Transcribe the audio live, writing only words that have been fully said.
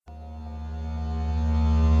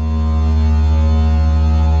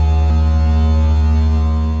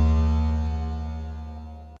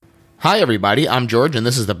Hi, everybody. I'm George, and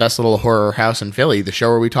this is the Best Little Horror House in Philly, the show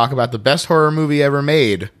where we talk about the best horror movie ever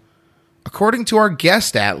made. According to our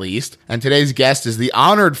guest, at least. And today's guest is the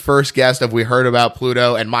honored first guest of We Heard About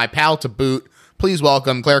Pluto, and my pal to boot. Please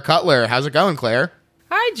welcome Clare Cutler. How's it going, Claire?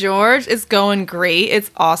 Hi, George. It's going great. It's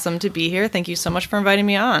awesome to be here. Thank you so much for inviting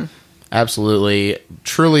me on. Absolutely.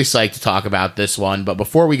 Truly psyched to talk about this one. But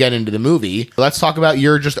before we get into the movie, let's talk about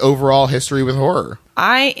your just overall history with horror.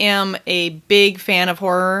 I am a big fan of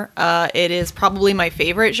horror. It is probably my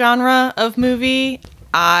favorite genre of movie.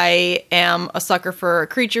 I am a sucker for a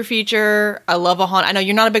creature feature. I love a haunt. I know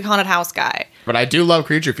you're not a big haunted house guy. But I do love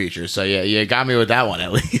creature features, so yeah, you got me with that one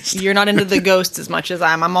at least. You're not into the ghosts as much as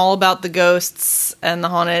I am. I'm all about the ghosts and the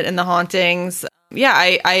haunted and the hauntings.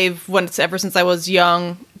 Yeah, I've ever since I was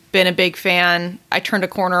young, been a big fan. I turned a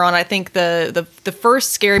corner on, I think the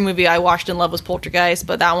first scary movie I watched in love was Poltergeist,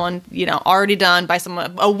 but that one, already done by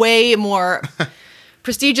someone, a way more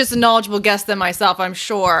prestigious and knowledgeable guest than myself, I'm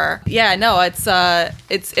sure. Yeah, no, it's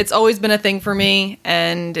always been a thing for me,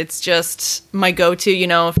 and it's just my go-to.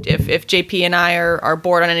 If JP and I are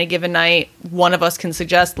bored on any given night, one of us can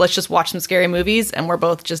suggest, let's just watch some scary movies, and we're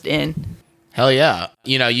both just in. Hell yeah.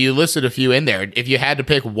 You listed a few in there. If you had to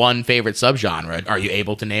pick one favorite subgenre, are you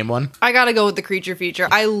able to name one? I gotta go with the creature feature.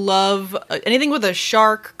 I love anything with a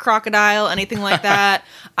shark, crocodile, anything like that.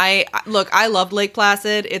 I loved Lake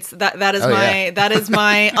Placid. That is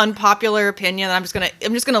my unpopular opinion. I'm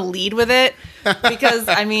just gonna lead with it because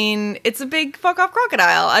it's a big fuck off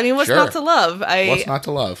crocodile. What's Sure. not to love? What's not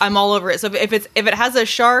to love? I'm all over it. So if it has a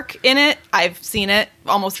shark in it, I've seen it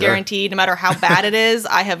almost Sure. guaranteed. No matter how bad it is,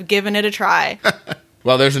 I have given it a try.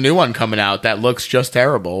 Well, there's a new one coming out that looks just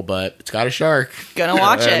terrible, but it's got a shark. Gonna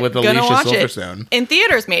watch it. With Gonna Alicia watch Silverstone. it in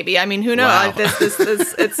theaters, maybe. Who knows?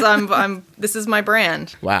 Wow. This is my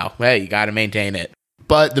brand. Wow. Hey, you got to maintain it.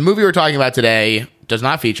 But the movie we're talking about today does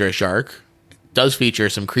not feature a shark. It does feature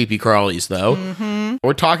some creepy crawlies, though. Mm-hmm.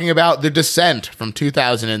 We're talking about The Descent from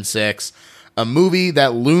 2006, a movie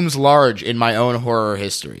that looms large in my own horror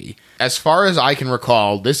history. As far as I can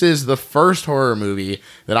recall, this is the first horror movie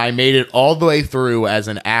that I made it all the way through as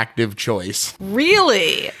an active choice.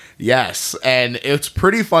 Really? Yes, and it's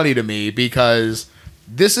pretty funny to me because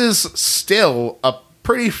this is still a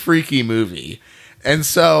pretty freaky movie. And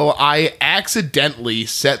so I accidentally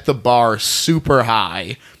set the bar super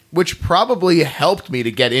high, which probably helped me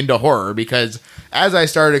to get into horror because as I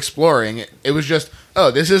started exploring, it was just, oh,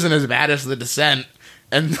 this isn't as bad as The Descent.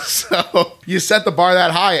 And so you set the bar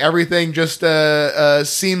that high, everything just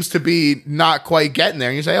seems to be not quite getting there.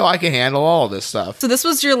 And you say, oh, I can handle all of this stuff. So this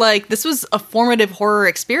was this was a formative horror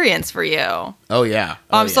experience for you. Oh, yeah.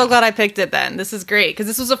 I'm so glad I picked it then. This is great because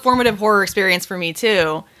this was a formative horror experience for me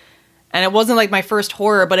too. And it wasn't like my first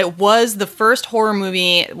horror, but it was the first horror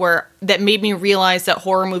movie that made me realize that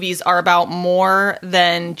horror movies are about more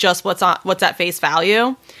than just what's at face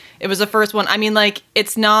value. It was the first one.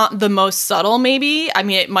 It's not the most subtle, maybe.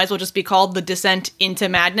 It might as well just be called The Descent into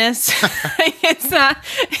Madness. It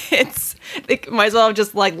might as well have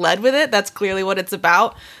just led with it. That's clearly what it's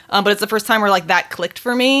about. But it's the first time where that clicked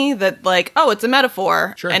for me that oh, it's a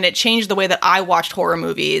metaphor. Sure. And it changed the way that I watched horror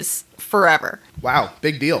movies forever. Wow,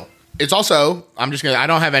 big deal. It's also, I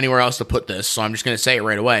don't have anywhere else to put this, so I'm just going to say it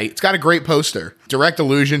right away. It's got a great poster. Direct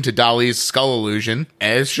allusion to Dali's skull illusion.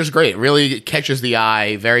 And it's just great. It really catches the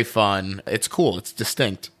eye. Very fun. It's cool. It's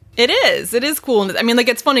distinct. It is. It is cool.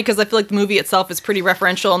 It's funny because I feel like the movie itself is pretty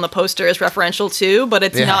referential and the poster is referential too, but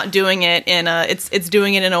it's not doing it it's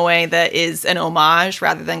doing it in a way that is an homage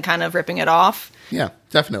rather than kind of ripping it off. Yeah,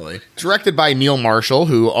 definitely. Directed by Neil Marshall,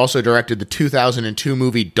 who also directed the 2002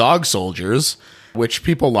 movie Dog Soldiers, which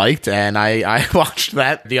people liked, and I watched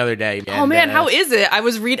that the other day. Oh man, how is it? I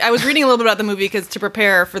was reading a little bit about the movie to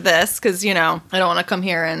prepare for this, because I don't want to come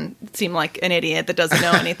here and seem like an idiot that doesn't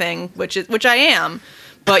know anything, which I am.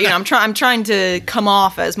 But I'm trying to come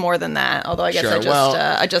off as more than that. Although I guess sure,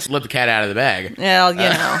 I just let the cat out of the bag.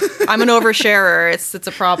 Yeah, I'm an oversharer. It's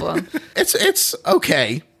a problem. It's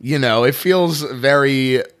okay. It feels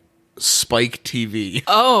very Spike TV.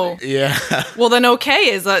 Oh. Yeah. Well, then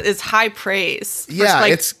okay is high praise. Yeah,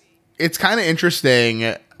 it's kind of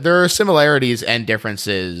interesting. There are similarities and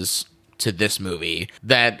differences to this movie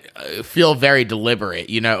that feel very deliberate,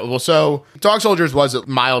 Well, so Dog Soldiers was a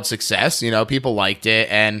mild success, people liked it,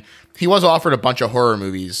 and he was offered a bunch of horror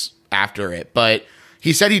movies after it, but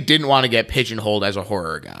he said he didn't want to get pigeonholed as a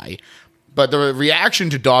horror guy. But the reaction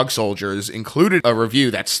to Dog Soldiers included a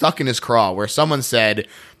review that stuck in his craw where someone said,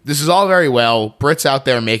 "This is all very well, Brits out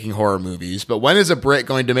there making horror movies, but when is a Brit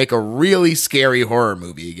going to make a really scary horror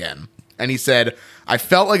movie again?" And he said, I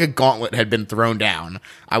felt like a gauntlet had been thrown down.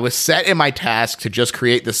 I was set in my task to just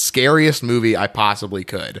create the scariest movie I possibly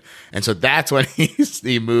could. And so that's when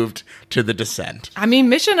he moved to The Descent. I mean,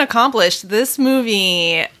 mission accomplished. This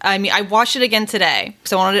movie, I watched it again today,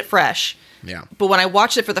 so I wanted it fresh. Yeah. But when I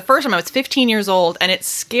watched it for the first time, I was 15 years old, and it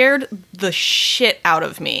scared the shit out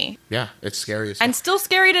of me. Yeah, it's scary as And still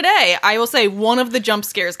scary today. I will say one of the jump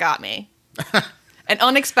scares got me. An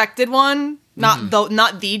unexpected one. Not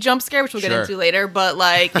the jump scare, which we'll get into later, but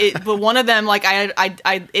but one of them,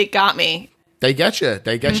 it got me. They get you.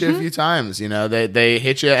 They get you a few times. They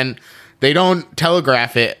hit you, and they don't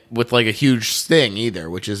telegraph it with like a huge sting either,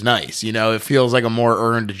 which is nice. It feels like a more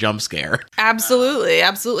earned jump scare. Absolutely.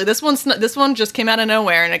 This one just came out of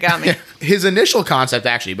nowhere and it got me. His initial concept,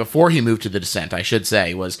 actually, before he moved to The Descent, I should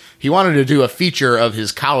say, was he wanted to do a feature of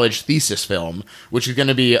his college thesis film, which is going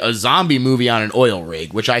to be a zombie movie on an oil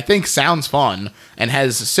rig, which I think sounds fun and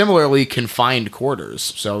has similarly confined quarters.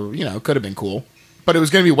 So, it could have been cool. But it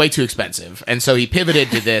was going to be way too expensive, and so he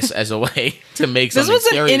pivoted to this as a way to make something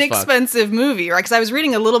scary. This was an inexpensive movie, right? Because I was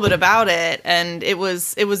reading a little bit about it, and it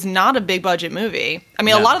was not a big budget movie. I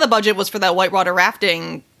mean, a lot of the budget was for that whitewater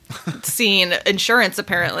rafting scene, insurance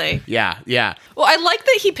apparently. Yeah. Well, I like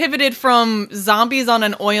that he pivoted from zombies on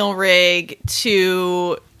an oil rig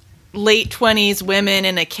to late 20s women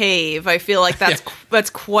in a cave. I feel like that's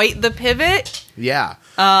quite the pivot. Yeah.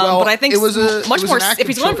 But I think it was much more. If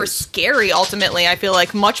he's going choice. for scary, ultimately, I feel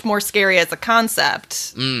like much more scary as a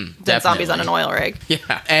concept than zombies on an oil rig.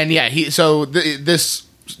 Yeah, and this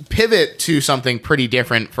pivot to something pretty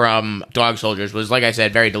different from Dog Soldiers was, like I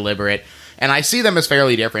said, very deliberate. And I see them as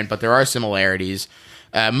fairly different, but there are similarities.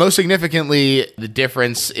 Most significantly, the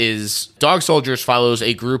difference is Dog Soldiers follows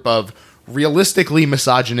a group of realistically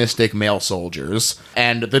misogynistic male soldiers,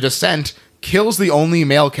 and The Descent kills the only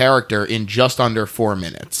male character in just under 4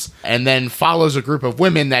 minutes, and then follows a group of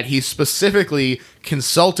women that he specifically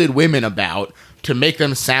consulted women about to make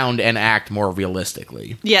them sound and act more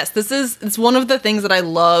realistically. Yes, it's one of the things that I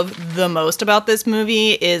love the most about this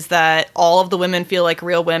movie is that all of the women feel like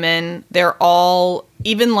real women. They're all,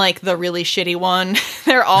 even like the really shitty one,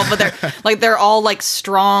 they're all like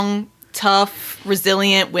strong, tough,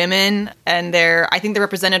 resilient women, and I think they're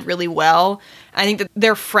represented really well. I think that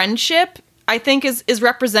their friendship, is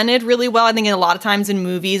represented really well. I think a lot of times in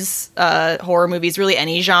movies, horror movies, really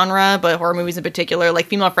any genre, but horror movies in particular, like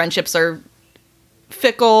female friendships are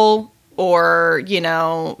fickle or,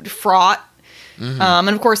 fraught. Mm-hmm. And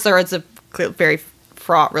of course there is a very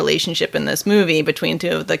fraught relationship in this movie between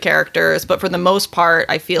two of the characters, but for the most part,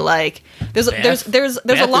 I feel like there's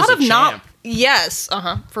a lot of not. Yes,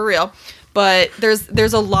 for real. But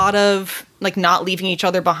there's a lot of like not leaving each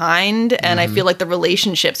other behind, and I feel like the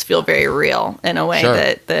relationships feel very real in a way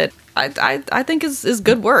that I think is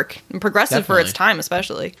good work and progressive for its time,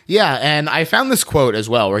 especially. Yeah, and I found this quote as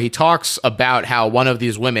well where he talks about how one of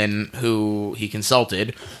these women who he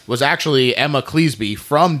consulted was actually Emma Cleesby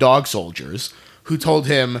from Dog Soldiers, who told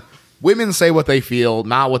him, "Women say what they feel,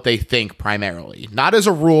 not what they think primarily. Not as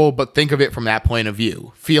a rule, but think of it from that point of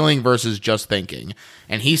view. Feeling versus just thinking."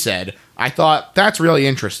 And he said, "I thought, that's really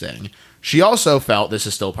interesting." She also felt, this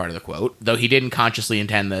is still part of the quote, though he didn't consciously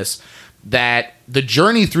intend this, that the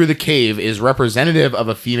journey through the cave is representative of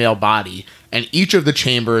a female body, and each of the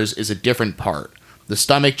chambers is a different part. The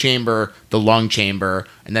stomach chamber, the lung chamber,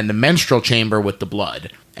 and then the menstrual chamber with the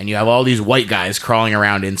blood. And you have all these white guys crawling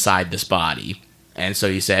around inside this body. And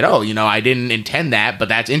so he said, I didn't intend that, but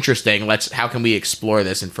that's interesting. How can we explore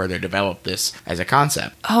this and further develop this as a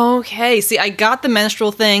concept? Okay. See, I got the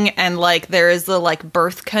menstrual thing, and there is the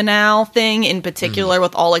birth canal thing in particular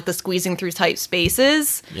with all the squeezing through tight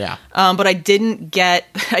spaces. Yeah. But I did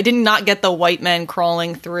not get the white men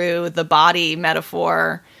crawling through the body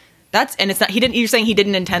metaphor. You're saying he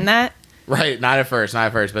didn't intend that? Right, not at first.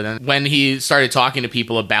 But then when he started talking to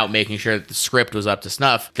people about making sure that the script was up to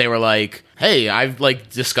snuff, they were like, "Hey, I've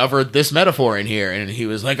discovered this metaphor in here," and he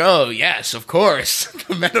was like, "Oh yes, of course,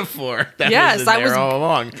 the metaphor that was in there all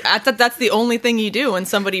along." That's the only thing you do when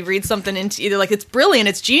somebody reads something into either it's brilliant,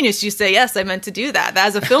 it's genius. You say, "Yes, I meant to do that."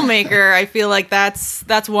 As a filmmaker, I feel like that's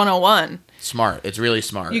 101. Smart. It's really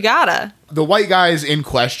smart. You gotta. The white guys in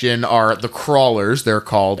question are the Crawlers, they're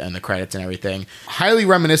called, and the credits and everything. Highly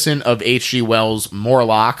reminiscent of H.G. Wells'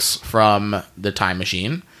 Morlocks from The Time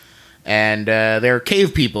Machine. And they're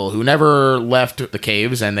cave people who never left the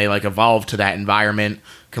caves, and they evolved to that environment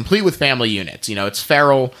complete with family units. You know, it's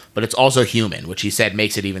feral, but it's also human, which he said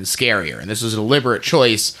makes it even scarier. And this was a deliberate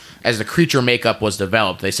choice as the creature makeup was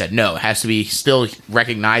developed. They said, no, it has to be still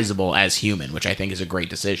recognizable as human, which I think is a great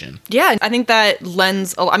decision. Yeah, I think that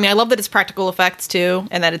lends... I mean, I love that it's practical effects, too,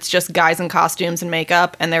 and that it's just guys in costumes and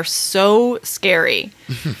makeup, and they're so scary.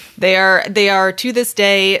 They are, to this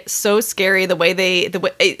day, so scary.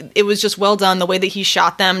 It was just well done, the way that he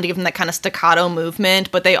shot them to give them that kind of staccato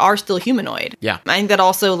movement, but they are still humanoid. Yeah. I think that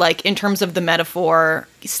also, like, in terms of the metaphor,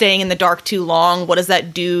 staying in the dark too long, what does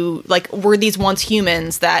that do? Like, were these once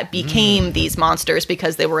humans that became these monsters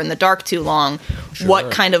because they were in the dark too long? Sure.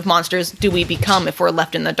 What kind of monsters do we become if we're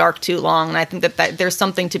left in the dark too long? And I think that there's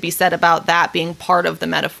something to be said about that being part of the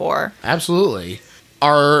metaphor. Absolutely.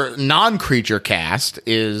 Our non-creature cast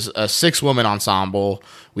is a 6-woman ensemble.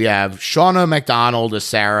 We have Shauna McDonald as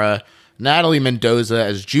Sarah, Natalie Mendoza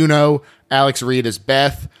as Juno, Alex Reed as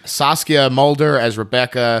Beth, Saskia Mulder as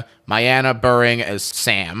Rebecca, Mayanna Burring as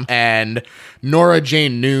Sam, and Nora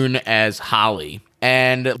Jane Noon as Holly.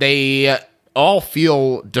 And they all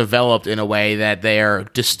feel developed in a way that they're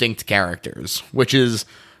distinct characters, which is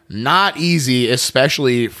not easy,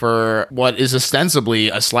 especially for what is ostensibly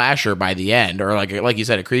a slasher by the end, or like you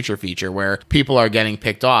said, a creature feature where people are getting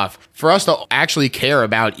picked off. For us to actually care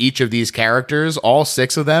about each of these characters, all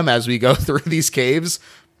 6 of them, as we go through these caves,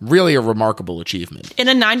 really a remarkable achievement. In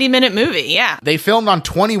a 90-minute movie, yeah. They filmed on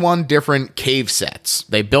 21 different cave sets.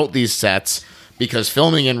 They built these sets because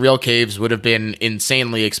filming in real caves would have been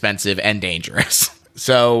insanely expensive and dangerous.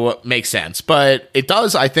 So, makes sense. But it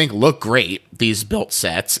does, I think, look great, these built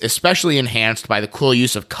sets, especially enhanced by the cool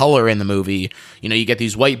use of color in the movie. You know, you get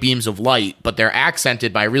these white beams of light, but they're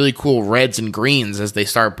accented by really cool reds and greens as they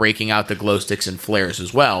start breaking out the glow sticks and flares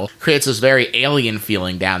as well. Creates this very alien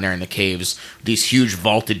feeling down there in the caves, these huge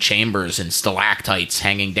vaulted chambers and stalactites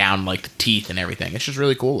hanging down like the teeth and everything. It's just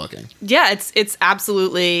really cool looking. Yeah, it's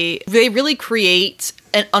absolutely... They really create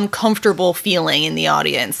an uncomfortable feeling in the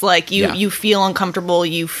audience. Like you feel uncomfortable,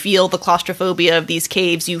 you feel the claustrophobia of these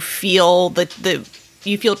caves, you feel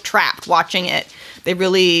you feel trapped watching it. They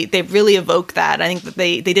really evoke that. I think that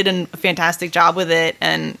they did a fantastic job with it.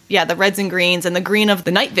 And yeah, the reds and greens and the green of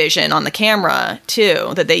the night vision on the camera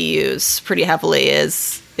too, that they use pretty heavily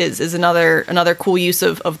is another cool use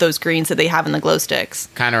of those greens that they have in the glow sticks.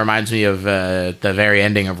 Kind of reminds me of the very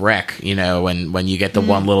ending of Wreck, you know, when you get the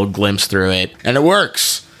one little glimpse through it, and it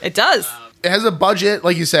works. It does. It has a budget,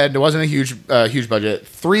 like you said, it wasn't a huge budget,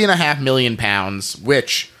 £3.5 million,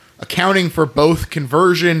 which, accounting for both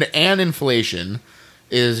conversion and inflation,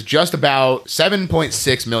 is just about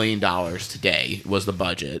 $7.6 million today was the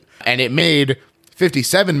budget. And it made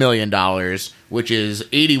 $57 million, which is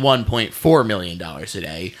 $81.4 million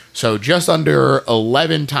today. So just under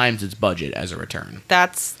 11 times its budget as a return.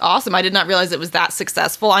 That's awesome. I did not realize it was that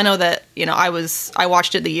successful. I know that, you know, I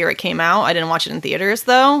watched it the year it came out. I didn't watch it in theaters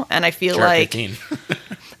though. And I feel like...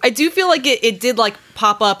 I do feel like it did like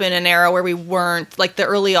pop up in an era where we weren't, like the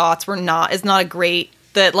early aughts is not a great...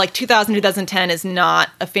 That like 2010 is not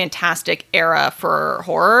a fantastic era for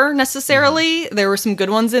horror necessarily. There were some good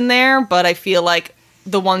ones in there, but I feel like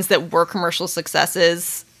the ones that were commercial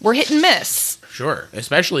successes were hit and miss. Sure.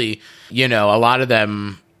 Especially, you know, a lot of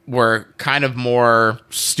them were kind of more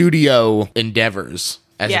studio endeavors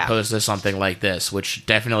as opposed to something like this, which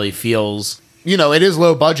definitely feels... You know, it is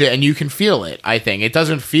low budget and you can feel it, I think. It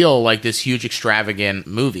doesn't feel like this huge extravagant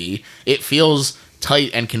movie. It feels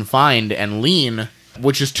tight and confined and lean,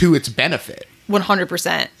 which is to its benefit.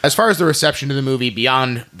 100%. As far as the reception to the movie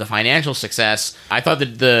beyond the financial success, I thought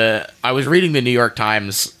that I was reading the New York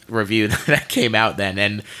Times review that came out then,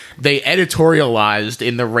 and they editorialized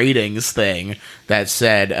in the ratings thing that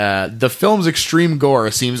said, the film's extreme gore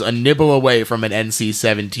seems a nibble away from an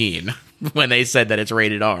NC-17 when they said that it's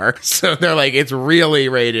rated R. So they're like, it's really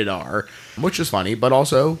rated R, which is funny, but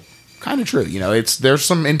also... kind of true, you know. There's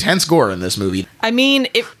some intense gore in this movie. I mean,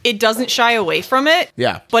 it doesn't shy away from it.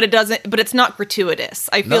 Yeah, but it's not gratuitous.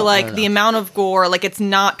 I feel the amount of gore, like it's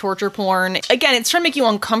not torture porn. Again, it's trying to make you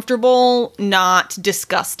uncomfortable, not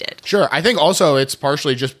disgusted. Sure, I think also it's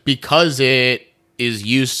partially just because it is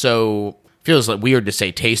used so. Feels like weird to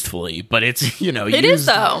say tastefully, but it's, you know, it is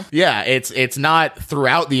though. Yeah, it's not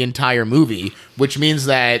throughout the entire movie, which means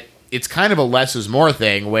that. It's kind of a less is more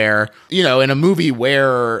thing where, you know, in a movie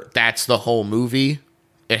where that's the whole movie,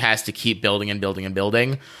 it has to keep building and building and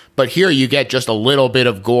building. But here you get just a little bit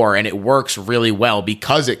of gore and it works really well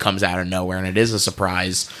because it comes out of nowhere and it is a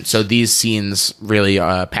surprise. So these scenes really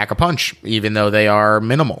pack a punch, even though they are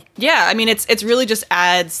minimal. Yeah, I mean, it's really just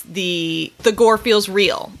adds the gore feels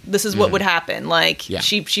real. This is what would happen. Like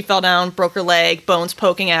she fell down, broke her leg, bones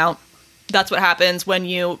poking out. that's what happens when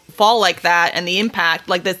you fall like that, and the impact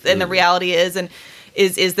like this, and the reality is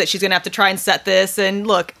that she's gonna have to try and set this. And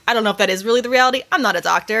look, I don't know if that is really the reality. I'm not a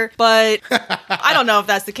doctor, but I don't know if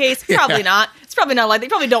that's the case. Probably not. It's probably not like they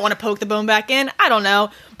probably don't want to poke the bone back in. I don't know,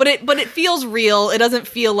 but it feels real. It doesn't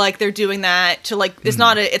feel like they're doing that to like. It's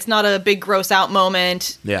not a big gross out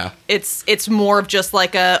moment. Yeah. It's more of just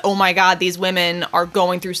like a, oh my God, these women are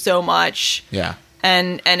going through so much. Yeah.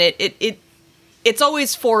 And it's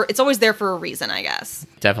always there for a reason, I guess.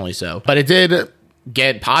 Definitely so. But it did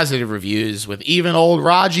get positive reviews, with even old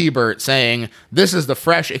Raj Ebert saying, "This is the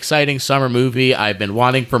fresh, exciting summer movie I've been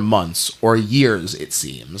wanting for months, or years, it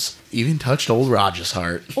seems." Even touched old Raj's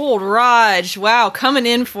heart. Old Raj, wow, coming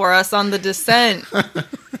in for us on The Descent.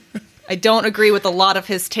 I don't agree with a lot of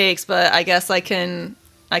his takes, but I guess I can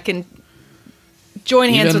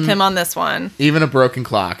join hands with him on this one. Even a broken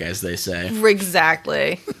clock, as they say.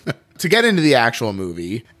 Exactly. To get into the actual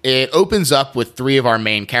movie, it opens up with three of our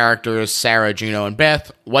main characters, Sarah, Juno, and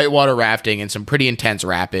Beth, whitewater rafting in some pretty intense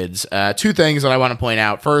rapids. Two things that I want to point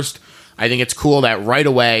out. First, I think it's cool that right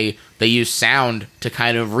away they use sound to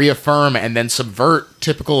kind of reaffirm and then subvert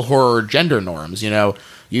typical horror gender norms. You know,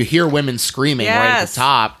 you hear women screaming right at the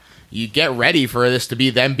top. You get ready for this to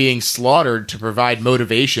be them being slaughtered to provide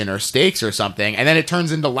motivation or stakes or something, and then it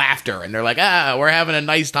turns into laughter, and they're like, we're having a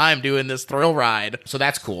nice time doing this thrill ride. So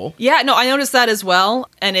that's cool. Yeah, no, I noticed that as well,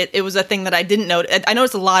 and it was a thing that I didn't notice. I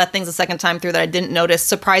noticed a lot of things the second time through that I didn't notice,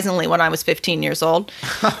 surprisingly, when I was 15 years old.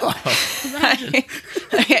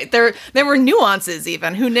 There were nuances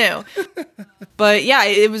even, who knew? But yeah,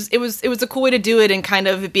 it was a cool way to do it, and kind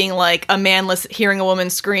of it being like a man hearing a woman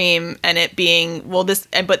scream, and it being,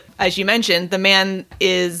 but as you mentioned, the man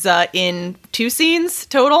is in 2 scenes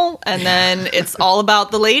total, and then it's all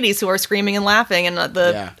about the ladies who are screaming and laughing, and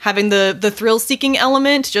having the thrill-seeking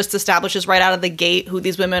element just establishes right out of the gate who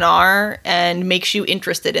these women are and makes you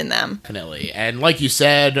interested in them. Definitely. And like you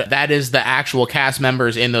said, that is the actual cast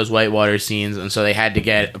members in those whitewater scenes, and so they had to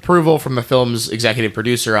get approval from the film's executive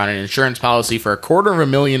producer on an insurance policy for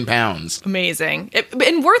 £250,000. Amazing.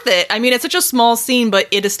 And worth it. I mean, it's such a small scene, but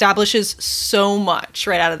it establishes so much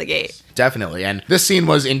right out of the gate. Definitely. And this scene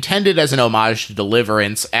was intended as an homage to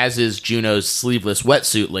Deliverance, as is Juno's sleeveless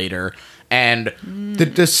wetsuit later. And The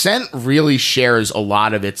Descent really shares a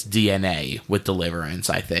lot of its DNA with Deliverance,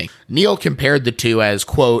 I think. Neil compared the two as,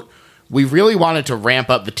 quote, "We really wanted to ramp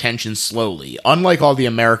up the tension slowly, unlike all the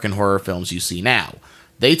American horror films you see now.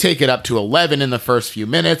 They take it up to 11 in the first few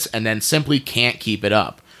minutes and then simply can't keep it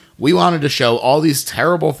up. We wanted to show all these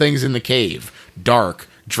terrible things in the cave. Dark,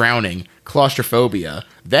 drowning, claustrophobia.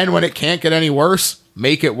 Then when it can't get any worse,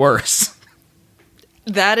 make it worse."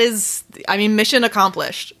 That is, I mean, mission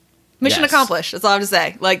accomplished. Mission accomplished. That's all I have to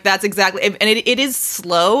say. Like, that's exactly, and it is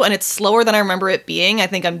slow, and it's slower than I remember it being. I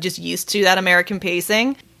think I'm just used to that American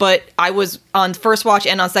pacing. But I was on first watch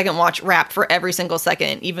and on second watch wrapped for every single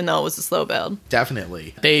second, even though it was a slow build.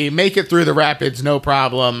 Definitely. They make it through the rapids, no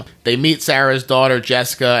problem. They meet Sarah's daughter,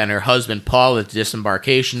 Jessica, and her husband, Paul, at the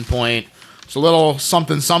disembarkation point. It's a little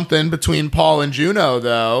something between Paul and Juno,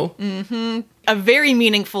 though. Mm-hmm. A very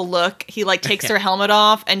meaningful look. He, takes her helmet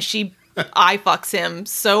off, and she eye fucks him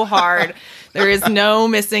so hard. There is no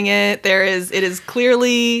missing it. It is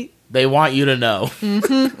clearly... They want you to know.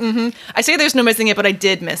 Mm-hmm, mm-hmm. I say there's no missing it, but I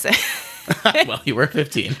did miss it. Well, you were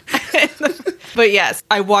 15. But yes,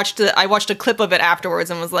 I watched a clip of it afterwards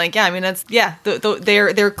and was like, yeah, I mean, that's, yeah,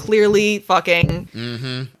 they're clearly fucking.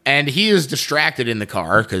 Mm-hmm. And he is distracted in the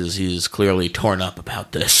car because he's clearly torn up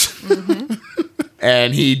about this. Mm-hmm.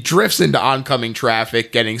 And he drifts into oncoming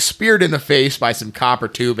traffic, getting speared in the face by some copper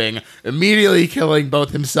tubing, immediately killing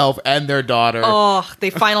both himself and their daughter. Oh,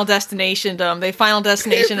 they Final Destinationed him. They Final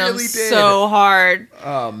Destinationed him so hard.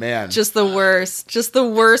 Oh, man. Just the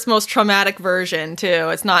worst, most traumatic version, too.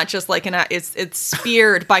 It's not just like it's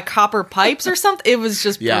speared by copper pipes or something. It was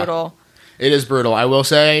just brutal. It is brutal. I will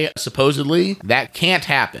say, supposedly, that can't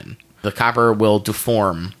happen. The copper will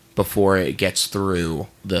deform before it gets through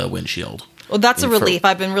the windshield. Well, that's a relief.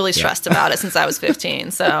 I've been really stressed about it since I was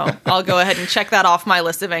 15, so I'll go ahead and check that off my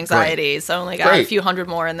list of anxieties. I only got a few hundred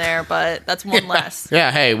more in there, but that's one less.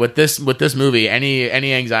 Yeah, hey, with this movie, any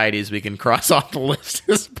anxieties we can cross off the list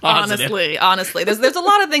is positive. Honestly, there's a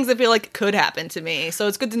lot of things that feel like could happen to me, so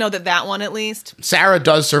it's good to know that one at least. Sarah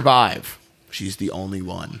does survive. She's the only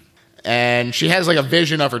one. And she has a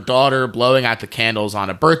vision of her daughter blowing out the candles on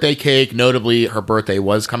a birthday cake. Notably, her birthday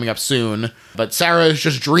was coming up soon. But Sarah is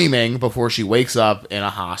just dreaming before she wakes up in a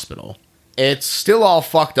hospital. It's still all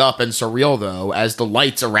fucked up and surreal, though, as the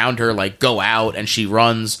lights around her go out and she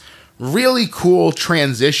runs really cool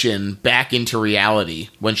transition back into reality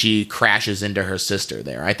when she crashes into her sister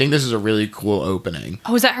there. I think this is a really cool opening.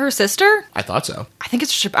 Oh, is that her sister? I thought so. I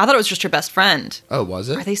thought it was just her best friend. Oh, was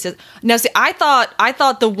it? Are they No, see, I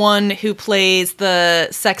thought the one who plays the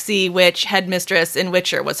sexy witch headmistress in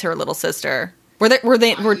Witcher was her little sister. I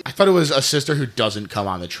thought it was a sister who doesn't come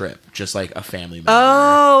on the trip, just like a family member.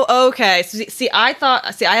 Oh, okay. So, I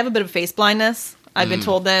have a bit of face blindness. I've been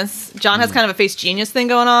told this. John has kind of a face genius thing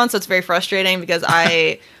going on, so it's very frustrating because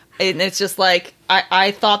it's just like,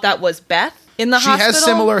 I thought that was Beth in the hospital. She has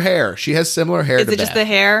similar hair. Is it just the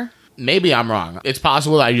hair? Maybe I'm wrong. It's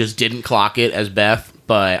possible I just didn't clock it as Beth,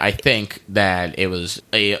 but I think that it was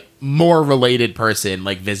a more related person,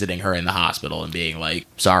 like, visiting her in the hospital and being like,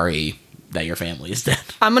 sorry that your family is dead.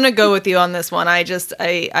 I'm gonna go with you on this one. I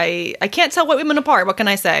can't tell white women apart. What can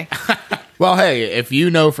I say? Well, hey, if you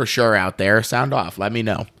know for sure out there, sound off. Let me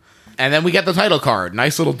know. And then we get the title card.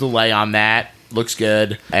 Nice little delay on that. Looks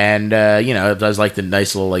good. And, it does like the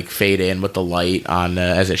nice little like fade in with the light on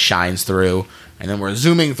as it shines through. And then we're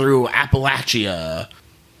zooming through Appalachia.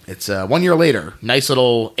 It's 1 year later. Nice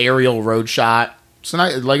little aerial road shot. It's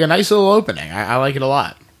like a nice little opening. I like it a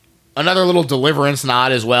lot. Another little Deliverance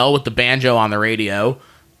nod as well with the banjo on the radio,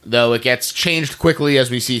 though it gets changed quickly as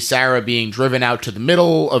we see Sarah being driven out to the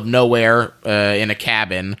middle of nowhere in a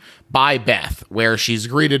cabin by Beth, where she's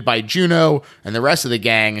greeted by Juno and the rest of the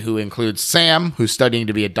gang, who includes Sam, who's studying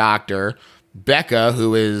to be a doctor, Becca,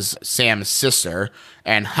 who is Sam's sister,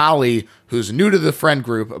 and Holly, who's new to the friend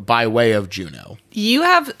group by way of Juno. You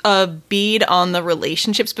have a bead on the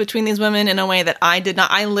relationships between these women in a way that I did not.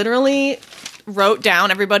 I literally wrote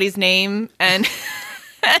down everybody's name and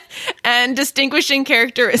and distinguishing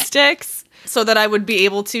characteristics so that I would be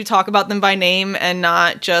able to talk about them by name and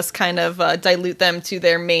not just kind of dilute them to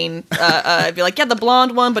their main, be like, yeah, the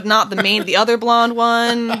blonde one, but not the other blonde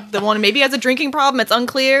one, the one maybe has a drinking problem, it's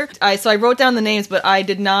unclear. So I wrote down the names, but I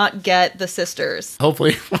did not get the sisters.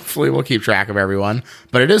 Hopefully we'll keep track of everyone,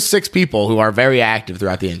 but it is 6 people who are very active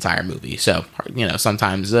throughout the entire movie, so,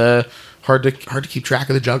 sometimes hard to keep track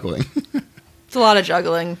of the juggling. It's a lot of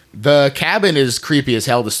juggling. The cabin is creepy as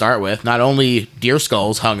hell to start with. Not only deer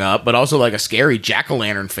skulls hung up, but also like a scary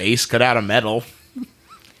jack-o'-lantern face cut out of metal.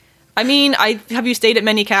 I mean, have you stayed at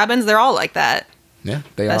many cabins? They're all like that. Yeah,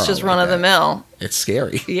 they are. That's just run of the mill. It's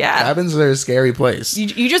scary. Yeah. Cabins are a scary place.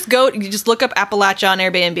 You just look up Appalachia on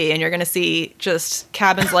Airbnb and you're going to see just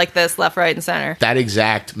cabins like this left, right, and center. That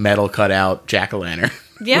exact metal cutout jack-o'-lantern.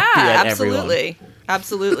 Yeah, absolutely.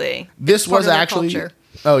 Absolutely. This was actually...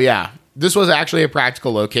 Oh, yeah. This was actually a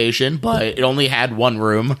practical location, but it only had one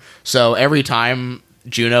room. So every time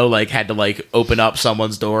Juno had to open up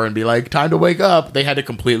someone's door and be like, time to wake up, they had to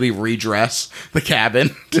completely redress the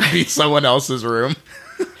cabin to be someone else's room.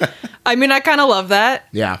 I mean, I kind of love that.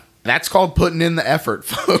 Yeah. That's called putting in the effort,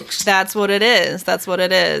 folks. That's what it is.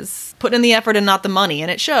 Putting in the effort and not the money.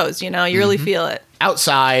 And it shows, you really feel it.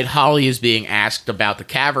 Outside, Holly is being asked about the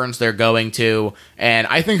caverns they're going to. And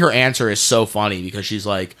I think her answer is so funny because she's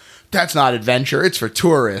like, that's not adventure, it's for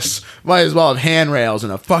tourists. Might as well have handrails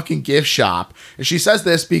and a fucking gift shop. And she says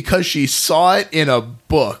this because she saw it in a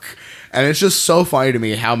book. And it's just so funny to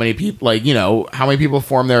me how many people, how many people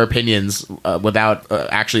form their opinions without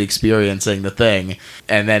actually experiencing the thing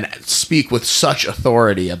and then speak with such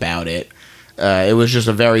authority about it. It was just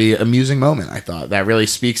a very amusing moment, I thought. That really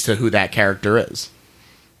speaks to who that character is.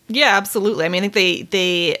 Yeah, absolutely. I mean, I think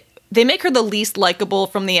they make her the least likable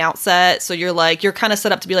from the outset. So you're kind of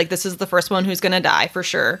set up to be like, this is the first one who's going to die for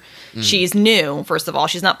sure. She's new, first of all.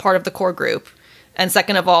 She's not part of the core group. And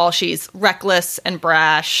second of all, she's reckless and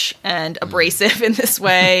brash and abrasive in this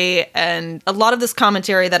way. And a lot of this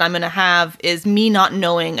commentary that I'm going to have is me not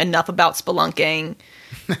knowing enough about spelunking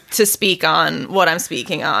to speak on what I'm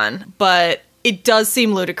speaking on. But it does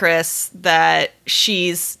seem ludicrous that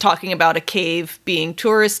she's talking about a cave being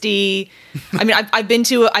touristy. I mean, I've been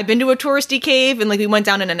to a touristy cave, and we went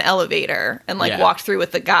down in an elevator and walked through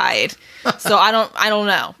with the guide. So I don't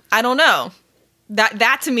know.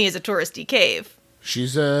 That to me is a touristy cave.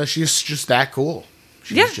 She's just that cool.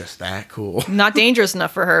 She's just that cool. Not dangerous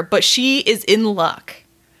enough for her, but she is in luck.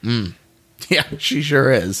 Yeah, she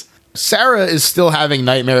sure is. Sarah is still having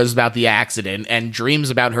nightmares about the accident and dreams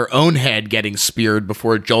about her own head getting speared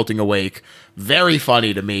before jolting awake. Very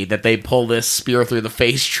funny to me that they pull this spear through the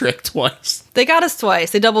face trick twice. They got us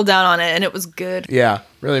twice. They doubled down on it, and it was good. Yeah,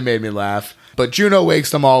 really made me laugh. But Juno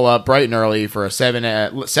wakes them all up bright and early for a 7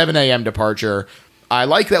 a.m. departure. I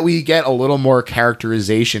like that we get a little more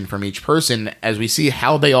characterization from each person as we see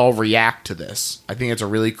how they all react to this. I think it's a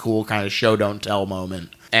really cool kind of show don't tell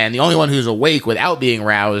moment. And the only one who's awake without being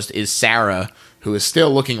roused is Sarah, who is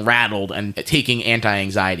still looking rattled and taking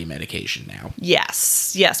anti-anxiety medication now.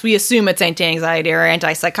 Yes. We assume it's anti-anxiety or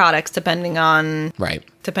antipsychotics, depending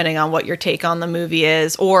on what your take on the movie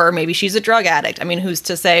is, or maybe she's a drug addict. I mean, who's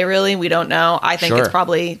to say? Really, we don't know. I think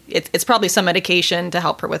it's probably some medication to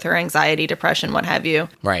help her with her anxiety, depression, what have you.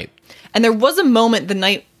 Right. And there was a moment the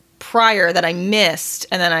night prior that I missed,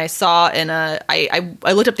 and then I saw I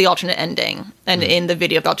looked up the alternate ending, and in the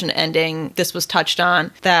video of the alternate ending, this was touched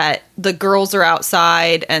on, that the girls are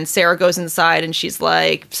outside and Sarah goes inside and she's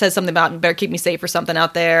like, says something about, better keep me safe or something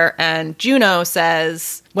out there, and Juno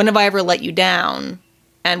says, when have I ever let you down?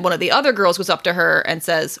 And one of the other girls goes up to her and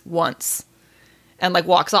says, once. And like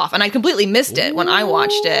walks off. And I completely missed it when I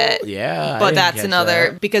watched it. Yeah. But that's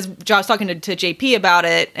another, because I was talking to JP about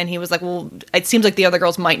it, and he was like, well, it seems like the other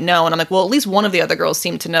girls might know. And I'm like, well, at least one of the other girls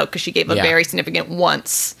seemed to know, because she gave a very significant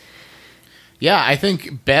once. Yeah, I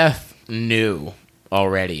think Beth knew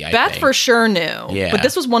already. Beth for sure knew. Yeah. But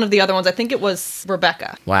this was one of the other ones. I think it was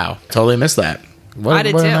Rebecca. Wow. Totally missed that. I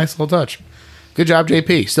did too. What a nice little touch. Good job,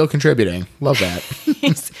 JP. Still contributing. Love that.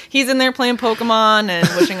 he's in there playing Pokemon and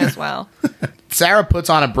wishing us well. Sarah puts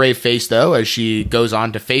on a brave face, though, as she goes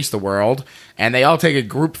on to face the world, and they all take a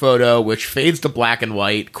group photo, which fades to black and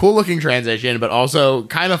white. Cool looking transition, but also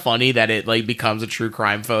kind of funny that it like becomes a true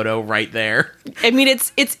crime photo right there. I mean, it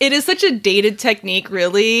is such a dated technique,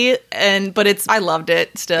 really, but I loved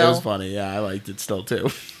it still. It was funny, yeah, I liked it still too.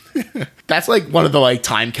 That's like one of the like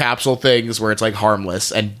time capsule things where it's like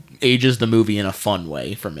harmless and ages the movie in a fun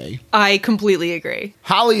way for me. I completely agree.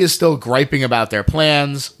 Holly is still griping about their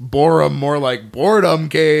plans. Borum, more like boredom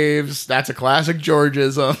caves. That's a classic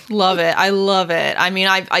Georgism. Love it. I love it. I mean,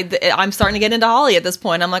 I'm starting to get into Holly at this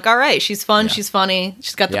point. I'm like, all right, she's fun. Yeah. She's funny.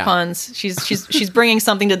 She's got the puns. She's bringing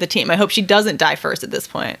something to the team. I hope she doesn't die first at this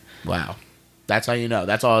point. Wow. That's how you know.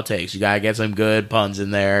 That's all it takes. You gotta get some good puns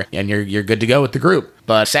in there, and you're good to go with the group.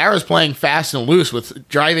 But Sarah's playing fast and loose with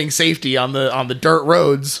driving safety on the dirt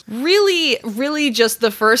roads. Really, really, just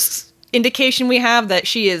the first indication we have that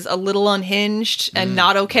she is a little unhinged and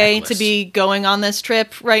not okay reckless to be going on this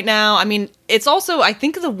trip right now. I mean, it's also, I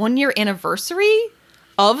think, the 1-year anniversary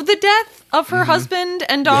of the death of her husband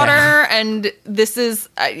and daughter, and this is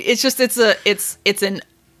it's an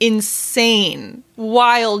insane,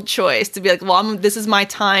 wild choice to be like, well, this is my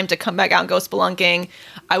time to come back out and go spelunking.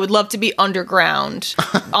 I would love to be underground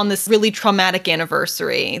on this really traumatic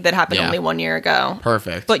anniversary that happened only 1 year ago.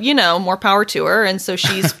 Perfect. But, more power to her. And so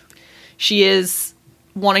she is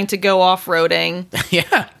wanting to go off-roading.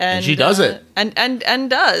 Yeah, and she does it. And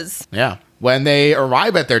does. Yeah. When they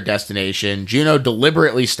arrive at their destination, Juno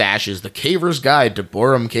deliberately stashes the Caver's Guide to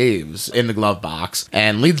Borum Caves in the glove box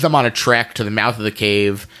and leads them on a trek to the mouth of the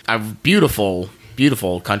cave. A beautiful,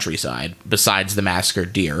 beautiful countryside besides the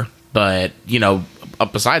massacred deer. But,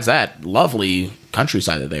 besides that, lovely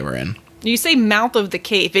countryside that they were in. You say mouth of the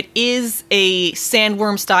cave. It is a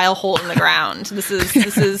sandworm-style hole in the ground.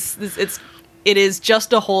 It is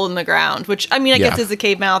just a hole in the ground, which, I mean, I guess is a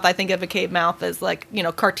cave mouth. I think of a cave mouth as, like,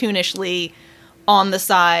 cartoonishly on the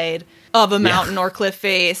side of a mountain or cliff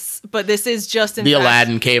face. But this is just, in the fact,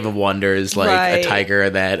 Aladdin Cave of Wonders, like a tiger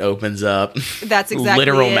that opens up. That's exactly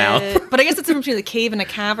literal it. mouth. But I guess it's in between a cave and a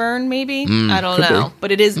cavern, maybe? I don't know. Be.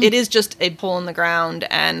 But it is just a hole in the ground,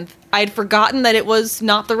 and I had forgotten that it was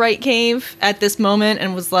not the right cave at this moment,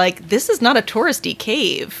 and was like, this is not a touristy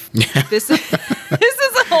cave. This is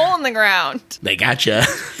a hole in the ground. They gotcha.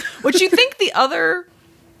 Which you think the other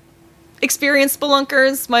experienced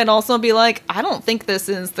spelunkers might also be like, I don't think this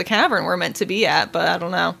is the cavern we're meant to be at, but I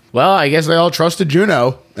don't know. Well, I guess they all trusted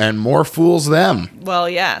Juno, and more fools them. Well,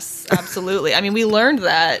 yes, absolutely. I mean, we learned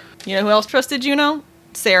that. You know who else trusted Juno?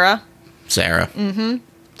 Sarah. Mm-hmm.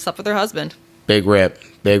 Slept with her husband. Big rip.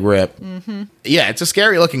 Mm-hmm. Yeah, it's a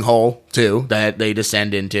scary looking hole, too, that they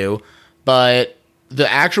descend into. But the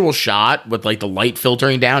actual shot with, like, the light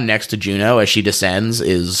filtering down next to Juno as she descends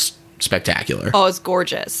is spectacular. Oh, it's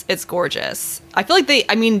gorgeous. It's gorgeous. I feel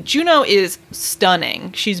like Juno is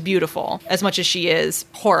stunning. She's beautiful as much as she is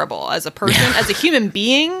horrible as a person. As a human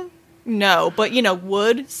being, no. But,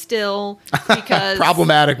 wood still, because...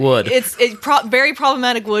 Problematic wood. It's very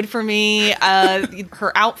problematic wood for me.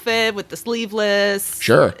 Her outfit with the sleeveless.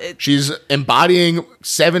 Sure. She's embodying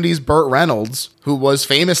 70s Burt Reynolds, who was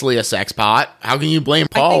famously a sex pot. How can you blame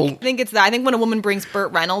Paul? I think it's that. I think when a woman brings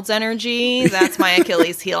Burt Reynolds energy, that's my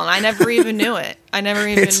Achilles heel, and I never even knew it.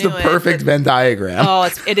 It's the perfect Venn diagram. Oh,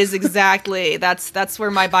 it is exactly. That's where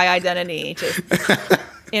my bi identity just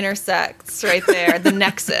intersects right there. The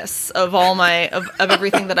nexus of all of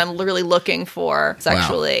everything that I'm literally looking for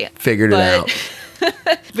sexually. Wow. Figured it out.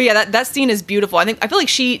 But yeah, that scene is beautiful. I feel like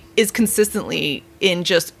she is consistently in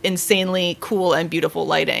just insanely cool and beautiful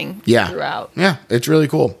lighting throughout. Yeah, it's really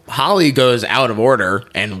cool. Holly goes out of order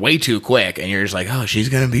and way too quick, and you're just like, oh, she's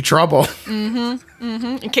going to be trouble. In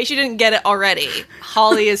case you didn't get it already,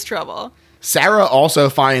 Holly is trouble. Sarah also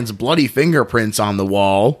finds bloody fingerprints on the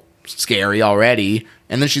wall. Scary already.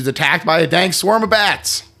 And then she's attacked by a dang swarm of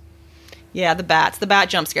bats. Yeah, the bats. The bat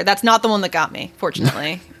jump scare. That's not the one that got me,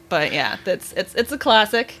 fortunately. But yeah, it's a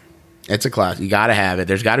classic. It's a classic. You got to have it.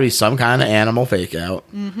 There's got to be some kind of animal fake out.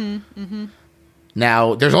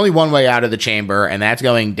 Now, there's only one way out of the chamber, and that's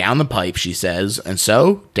going down the pipe, she says. And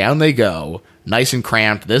so, down they go. Nice and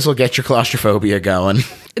cramped. This will get your claustrophobia going.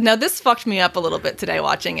 Now, this fucked me up a little bit today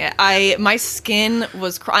watching it. My skin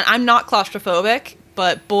was... I'm not claustrophobic,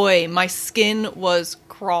 but boy, my skin was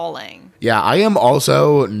crawling. Yeah, I am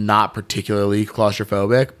also not particularly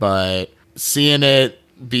claustrophobic, but seeing it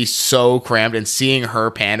be so cramped and seeing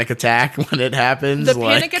her panic attack when it happens. The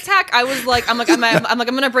panic attack, I was like, I'm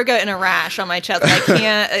gonna break out in a rash on my chest.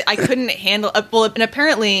 I couldn't handle. Well, and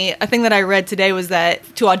apparently, a thing that I read today was that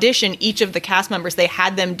to audition each of the cast members, they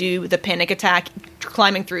had them do the panic attack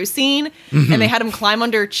climbing through scene, and they had them climb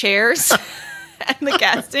under chairs in the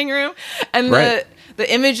casting room, and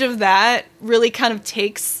the image of that really kind of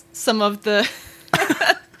takes some of the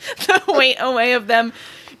the weight away of them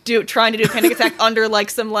trying to do a panic attack under like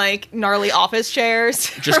some like gnarly office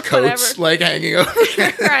chairs. Just coats like hanging over.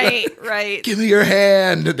 Right. Give me your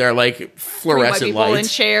hand. They're like fluorescent people lights.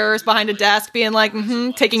 In chairs behind a desk being like,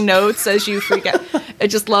 taking notes as you freak out. I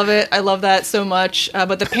just love it. I love that so much.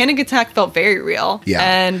 But the panic attack felt very real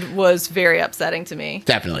and was very upsetting to me.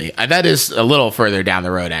 Definitely. That is a little further down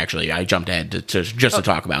the road, actually. I jumped ahead to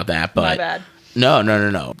talk about that. But my bad.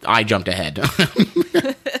 No. I jumped ahead.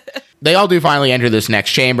 They all do finally enter this next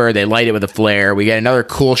chamber. They light it with a flare. We get another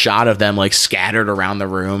cool shot of them like scattered around the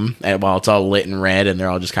room while it's all lit and red, and they're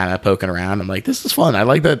all just kind of poking around. I'm like, this is fun. I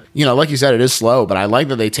like that, like you said, it is slow, but I like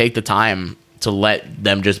that they take the time to let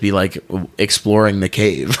them just be like exploring the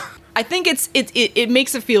cave. I think it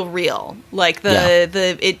makes it feel real. Like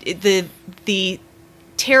the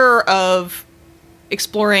terror of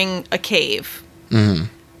exploring a cave. Mm-hmm.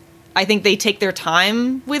 I think they take their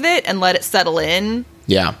time with it and let it settle in.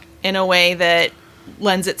 Yeah. In a way that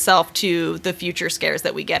lends itself to the future scares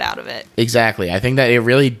that we get out of it. Exactly. I think that it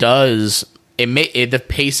really does. The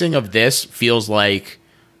pacing of this feels like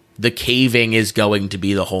the caving is going to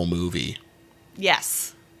be the whole movie.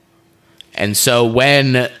 Yes. And so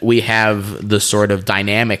when we have the sort of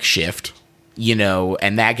dynamic shift,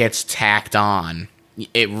 and that gets tacked on,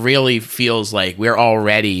 it really feels like we're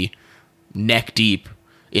already neck deep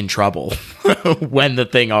in trouble when the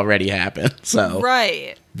thing already happened. So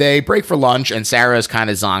right. They break for lunch, and Sarah's kind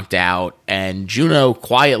of zonked out, and Juno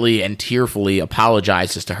quietly and tearfully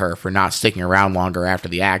apologizes to her for not sticking around longer after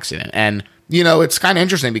the accident. And, it's kind of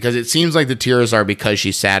interesting because it seems like the tears are because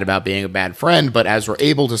she's sad about being a bad friend, but as we're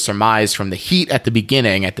able to surmise from the heat at the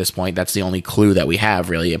beginning, at this point, that's the only clue that we have,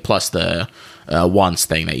 really, plus the once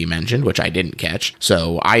thing that you mentioned, which I didn't catch.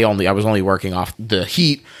 So I was only working off the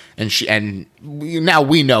heat, and now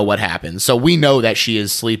we know what happens. So we know that she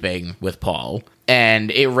is sleeping with Paul.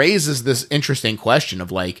 And it raises this interesting question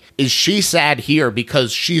of like, is she sad here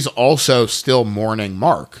because she's also still mourning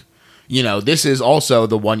Mark? This is also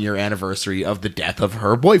the 1-year anniversary of the death of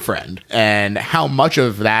her boyfriend. And how much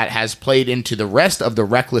of that has played into the rest of the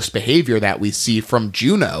reckless behavior that we see from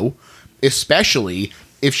Juno, especially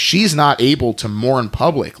if she's not able to mourn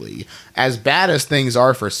publicly. As bad as things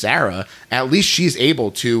are for Sarah, at least she's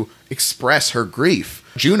able to express her grief.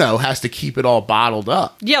 Juno has to keep it all bottled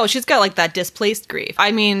up. Yeah, well, she's got like that displaced grief.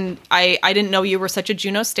 I mean, I didn't know you were such a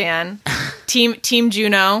Juno stan. Team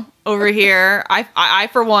Juno over here. I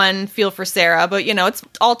for one feel for Sarah, but it's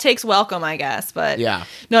all takes welcome, I guess. But yeah,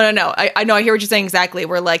 no. I know. I hear what you're saying exactly.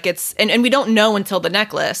 We're like and we don't know until the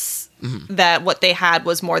necklace that what they had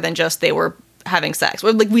was more than just they were having sex.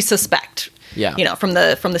 Like we suspect. Yeah. From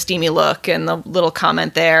the steamy look and the little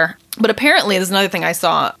comment there. But apparently, there's another thing I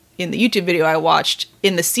saw in the YouTube video I watched,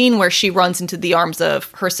 in the scene where she runs into the arms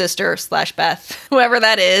of her sister / Beth, whoever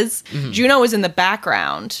that is, Juno is in the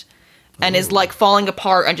background and is like falling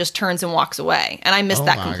apart and just turns and walks away. And I missed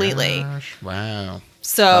that completely. Gosh. Wow.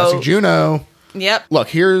 So classic Juno. Yep. Look,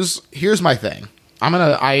 here's my thing.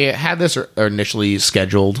 I had this initially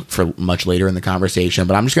scheduled for much later in the conversation,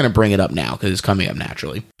 but I'm just going to bring it up now because it's coming up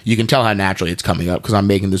naturally. You can tell how naturally it's coming up because I'm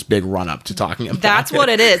making this big run up to talking about That's what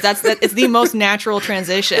it is. It's the most natural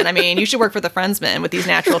transition. I mean, you should work for the Friendsman with these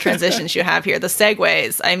natural transitions you have here. The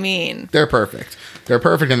segues, I mean. They're perfect.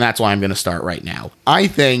 And that's why I'm going to start right now. I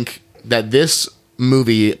think that this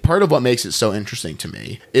movie, part of what makes it so interesting to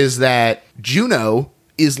me is that Juno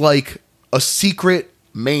is like a secret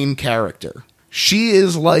main character. She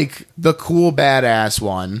is like the cool badass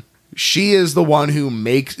one. She is the one who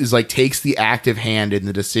takes the active hand in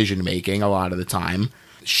the decision making a lot of the time.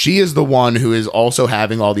 She is the one who is also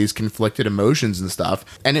having all these conflicted emotions and stuff.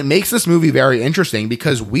 And it makes this movie very interesting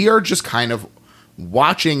because we are just kind of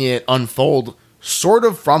watching it unfold sort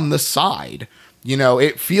of from the side. You know,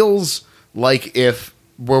 it feels like if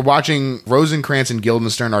we're watching Rosencrantz and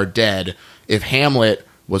Guildenstern are dead, if Hamlet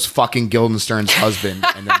was fucking Guildenstern's husband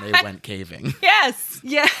and then they went caving. Yes,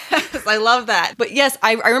 I love that. But yes,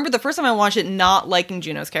 I remember the first time I watched it not liking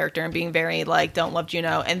Juno's character and being very like, don't love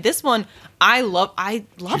Juno. And this one, I loved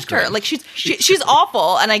her. Like she's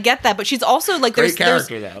awful, and I get that, but she's also like there's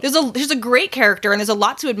a great character, and there's a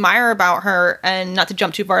lot to admire about her. And not to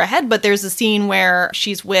jump too far ahead, but there's a scene where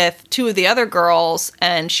she's with two of the other girls,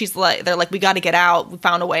 and they're like, we got to get out. We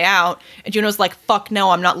found a way out, and Juno's like, fuck no,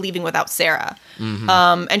 I'm not leaving without Sarah.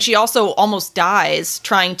 Mm-hmm. And she also almost dies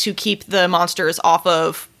trying to keep the monsters off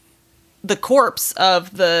of the corpse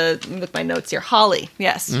of let me look at my notes here, Holly.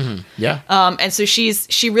 Yes. Mm-hmm. Yeah. And so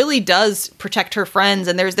she really does protect her friends,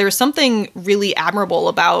 and there's something really admirable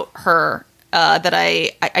about her that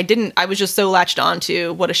I was just so latched on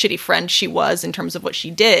to what a shitty friend she was in terms of what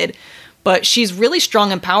she did. But she's really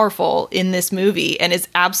strong and powerful in this movie and is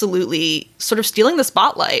absolutely sort of stealing the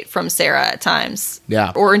spotlight from Sarah at times.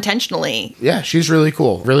 Yeah. Or intentionally. Yeah, she's really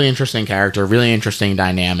cool. Really interesting character, really interesting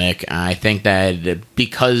dynamic. I think that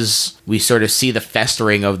because we sort of see the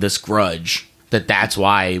festering of this grudge, that's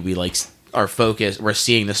why we our focus, we're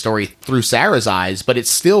seeing the story through Sarah's eyes, but it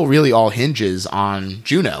still really all hinges on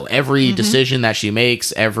Juno. Every decision that she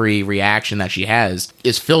makes, every reaction that she has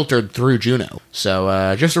is filtered through Juno.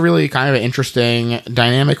 So just a really kind of interesting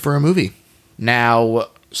dynamic for a movie. Now,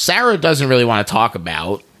 Sarah doesn't really want to talk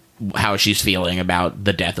about how she's feeling about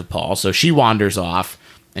the death of Paul, so she wanders off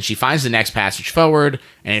and she finds the next passage forward,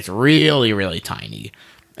 and it's really, really tiny.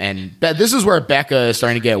 And this is where Becca is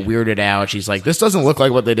starting to get weirded out. She's like, this doesn't look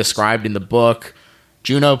like what they described in the book.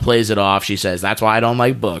 Juno plays it off. She says, that's why I don't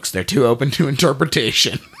like books. They're too open to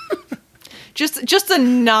interpretation. Just a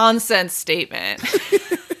nonsense statement.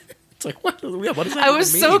 It's like, what does that I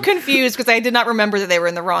was mean? so confused because I did not remember that they were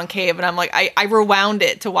in the wrong cave. And I'm like, I rewound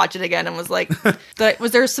it to watch it again and was like,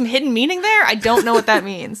 was there some hidden meaning there? I don't know what that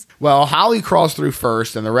means. Well, Holly crawls through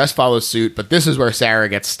first and the rest follow suit. But this is where Sarah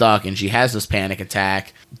gets stuck and she has this panic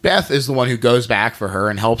attack. Beth is the one who goes back for her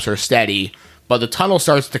and helps her steady. But the tunnel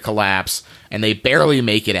starts to collapse and they barely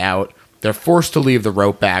make it out. They're forced to leave the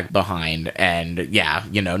rope bag behind. And yeah,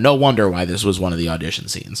 no wonder why this was one of the audition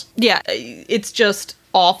scenes. Yeah, it's just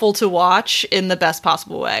awful to watch in the best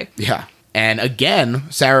possible way. Yeah. And again,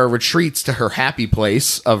 Sarah retreats to her happy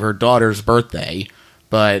place of her daughter's birthday,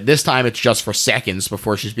 but this time it's just for seconds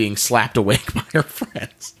before she's being slapped awake by her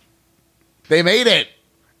friends. They made it!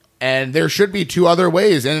 And there should be 2 other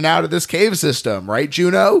ways in and out of this cave system, right,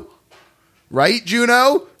 Juno? Right,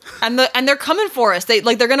 Juno? And they're coming for us. They're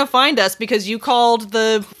gonna find us because you called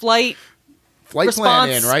the flight plan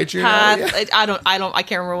in, right, Juno? Yeah. I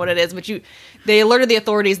can't remember what it is, but they alerted the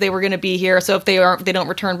authorities they were going to be here. So if they don't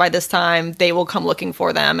return by this time, they will come looking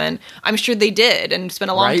for them. And I'm sure they did and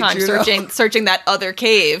spent a long time searching that other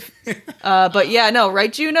cave. But yeah, no,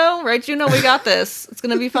 right, Juno? Right, Juno? We got this. It's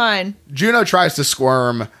going to be fine. Juno tries to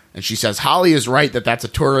squirm and she says, Holly is right that's a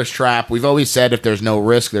tourist trap. We've always said if there's no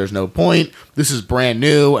risk, there's no point. This is brand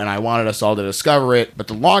new and I wanted us all to discover it. But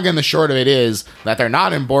the long and the short of it is that they're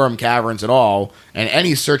not in Borum Caverns at all. And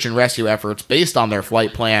any search and rescue efforts based on their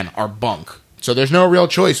flight plan are bunk. So there's no real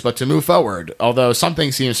choice but to move forward, although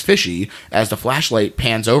something seems fishy as the flashlight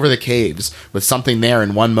pans over the caves with something there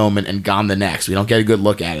in one moment and gone the next. We don't get a good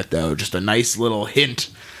look at it, though. Just a nice little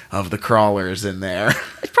hint of the crawlers in there.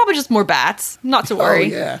 It's probably just more bats. Not to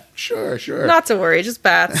worry. Oh, yeah. Sure. Not to worry. Just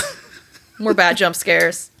bats. More bat jump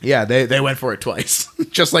scares. Yeah, they went for it twice.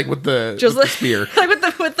 Just like with the spear. Like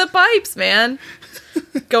with the pipes, man.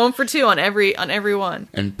 Going for 2 on every one.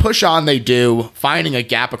 And push on they do, finding a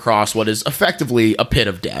gap across what is effectively a pit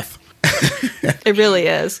of death. It really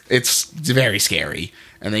is. It's very scary.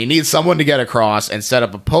 And they need someone to get across and set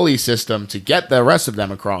up a pulley system to get the rest of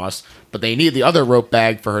them across. But they need the other rope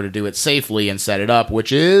bag for her to do it safely and set it up,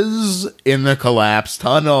 which is in the collapsed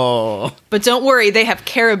tunnel. But don't worry, they have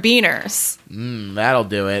carabiners. That'll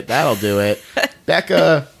do it.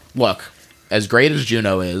 Becca, look, as great as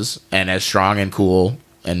Juno is, and as strong and cool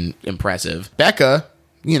and impressive, Becca,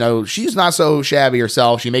 she's not so shabby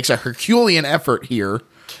herself. She makes a Herculean effort here.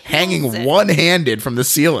 Hanging one-handed from the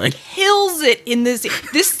ceiling. Kills it in this.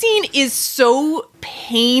 This scene is so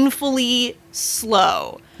painfully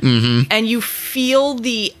slow. Mm-hmm. And you feel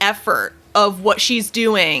the effort of what she's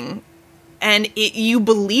doing And you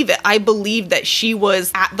believe it. I believe that she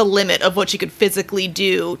was at the limit of what she could physically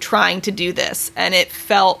do trying to do this. And it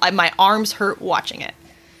felt, my arms hurt watching it.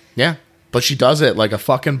 Yeah. But she does it like a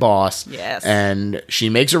fucking boss. Yes. And she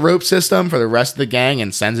makes a rope system for the rest of the gang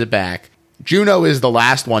and sends it back. Juno is the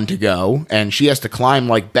last one to go, and she has to climb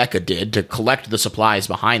like Becca did to collect the supplies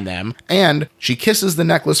behind them. And she kisses the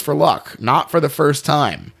necklace for luck, not for the first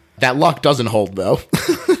time. That luck doesn't hold, though.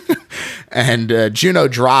 And Juno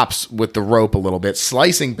drops with the rope a little bit,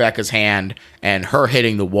 slicing Becca's hand and her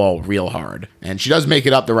hitting the wall real hard. And she does make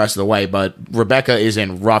it up the rest of the way, but Rebecca is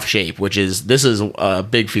in rough shape, this is a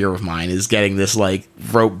big fear of mine, is getting this like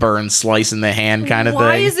rope burn, slice in the hand kind of thing.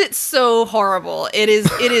 Why is it so horrible?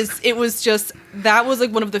 It was just, that was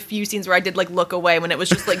like one of the few scenes where I did like look away when it was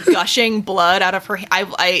just like gushing blood out of her.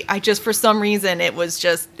 I just, for some reason, it was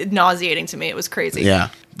just nauseating to me. It was crazy.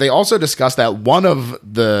 Yeah. They also discussed that one of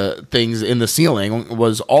the things in the ceiling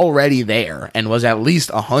was already there and was at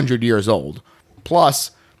least 100 years old.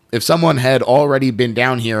 Plus, if someone had already been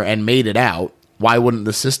down here and made it out, why wouldn't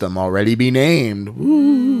the system already be named?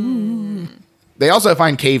 Woo. They also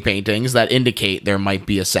find cave paintings that indicate there might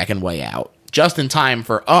be a second way out, just in time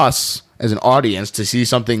for us as an audience to see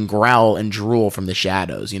something growl and drool from the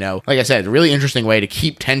shadows, Like I said, a really interesting way to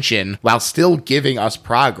keep tension while still giving us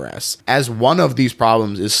progress. As one of these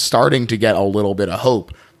problems is starting to get a little bit of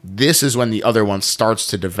hope, this is when the other one starts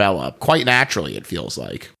to develop. Quite naturally, it feels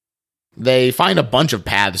like. They find a bunch of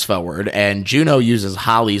paths forward, and Juno uses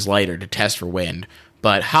Holly's lighter to test for wind.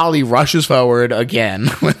 But Holly rushes forward again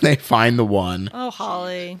when they find the one. Oh,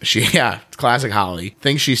 Holly. It's classic Holly.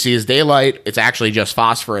 Thinks she sees daylight. It's actually just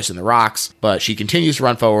phosphorus in the rocks. But she continues to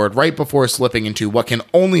run forward right before slipping into what can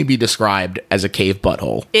only be described as a cave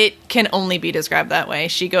butthole. It can only be described that way.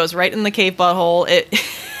 She goes right in the cave butthole.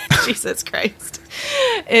 Jesus Christ.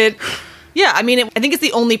 I think it's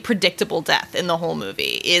the only predictable death in the whole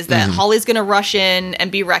movie, is that Holly's going to rush in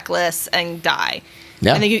and be reckless and die.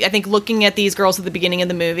 Yeah. I think looking at these girls at the beginning of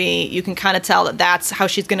the movie, you can kind of tell that that's how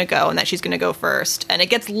she's going to go and that she's going to go first. And it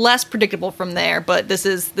gets less predictable from there, but this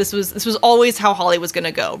was always how Holly was going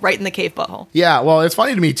to go, right in the cave butthole. Yeah, well, it's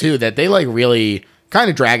funny to me too that they like really kind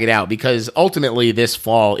of drag it out, because ultimately this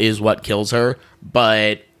fall is what kills her,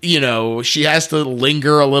 but she has to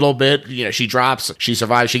linger a little bit. She drops, she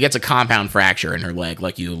survives, she gets a compound fracture in her leg,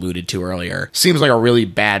 like you alluded to earlier. Seems like a really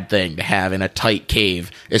bad thing to have in a tight cave,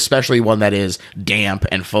 especially one that is damp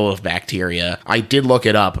and full of bacteria. I did look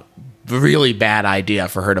it up. Really bad idea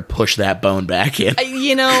for her to push that bone back in.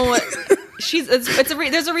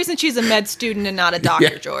 There's a reason she's a med student and not a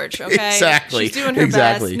doctor, George. Okay, exactly. She's doing her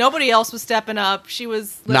best. Nobody else was stepping up. She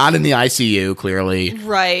was not in the ICU. Clearly,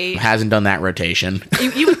 right. Hasn't done that rotation.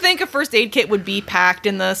 You would think a first aid kit would be packed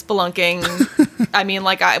in the spelunking.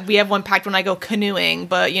 We have one packed when I go canoeing,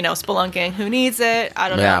 but spelunking, who needs it? I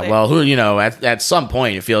don't know. Yeah, well, at some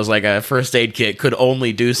point it feels like a first aid kit could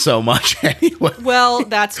only do so much anyway. Well,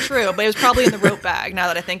 that's true, but it was probably in the rope bag. Now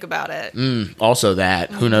that I think about it. Also, that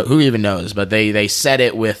who even knows? But they set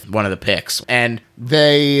it with one of the picks, and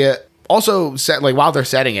they also set, while they're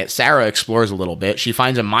setting it, Sarah explores a little bit. She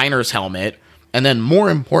finds a miner's helmet, and then more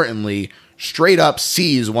importantly, straight up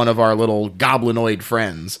sees one of our little goblinoid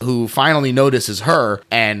friends, who finally notices her,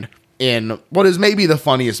 and in what is maybe the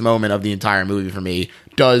funniest moment of the entire movie for me,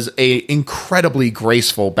 does a incredibly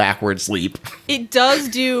graceful backwards leap. It does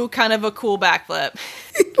do kind of a cool backflip.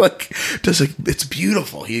 It's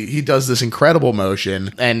beautiful. He does this incredible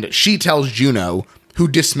motion, and she tells Juno, who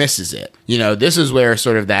dismisses it. This is where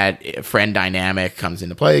sort of that friend dynamic comes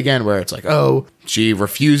into play again, where it's like, oh, she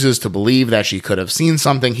refuses to believe that she could have seen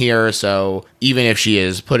something here, so even if she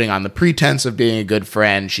is putting on the pretense of being a good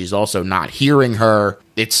friend, she's also not hearing her.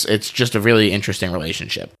 It's just a really interesting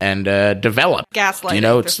relationship, and develop. Gaslighting.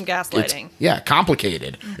 There's some gaslighting.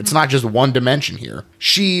 Complicated. Mm-hmm. It's not just one dimension here.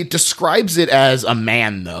 She describes it as a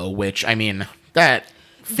man, though, which, that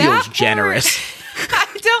feels generous.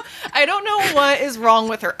 I don't know what is wrong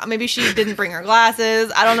with her. Maybe she didn't bring her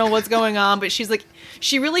glasses. I don't know what's going on, but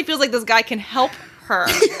she really feels like this guy can help her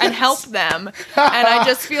and help them. And I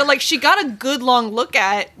just feel like she got a good long look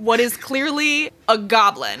at what is clearly a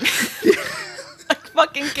goblin. A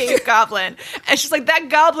fucking cave goblin. And she's like, that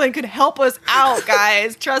goblin could help us out,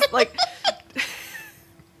 guys. Trust,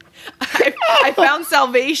 I found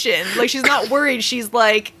salvation. She's not worried. She's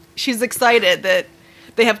excited that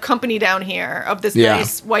they have company down here of this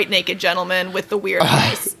nice white naked gentleman with the weird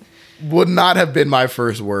eyes. Would not have been my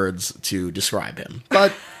first words to describe him.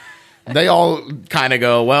 But They all kind of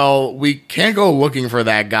go, well, we can't go looking for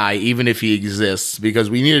that guy, even if he exists, because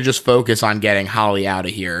we need to just focus on getting Holly out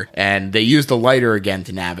of here. And they use the lighter again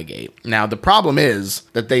to navigate. Now, the problem is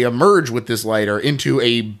that they emerge with this lighter into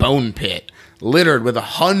a bone pit, littered with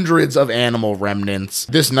hundreds of animal remnants.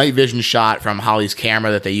 This night vision shot from Holly's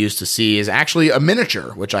camera that they used to see is actually a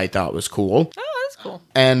miniature, which I thought was cool. Oh, that's cool.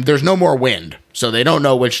 And there's no more wind, so they don't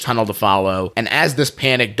know which tunnel to follow. And as this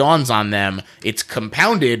panic dawns on them, it's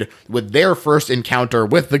compounded with their first encounter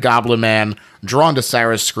with the Goblin Man, drawn to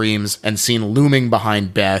Sarah's screams and seen looming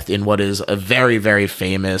behind Beth in what is a very, very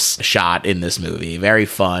famous shot in this movie. Very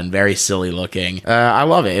fun, very silly looking. I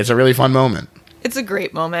love it. It's a really fun moment. It's a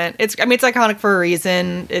great moment. It's iconic for a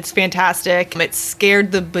reason. It's fantastic. It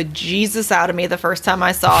scared the bejesus out of me the first time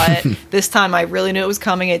I saw it. This time I really knew it was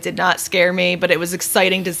coming. It did not scare me, but it was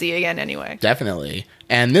exciting to see again anyway. Definitely.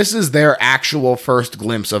 And this is their actual first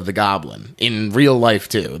glimpse of the Goblin, in real life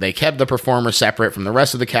too. They kept the performer separate from the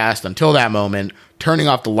rest of the cast until that moment, turning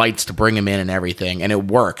off the lights to bring him in and everything, and it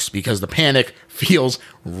works because the panic feels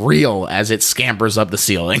real as it scampers up the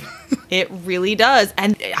ceiling. It really does.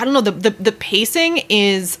 And I don't know, the pacing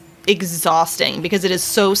is exhausting because it is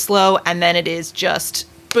so slow, and then it is just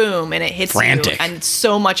boom, and it hits frantic. You, and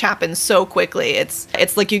so much happens so quickly.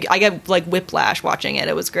 It's like I get like whiplash watching it.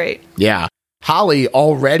 It was great. Yeah. Holly,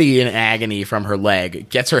 already in agony from her leg,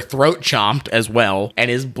 gets her throat chomped as well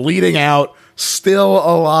and is bleeding out, still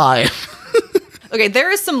alive. Okay,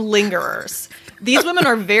 there is some lingerers. These women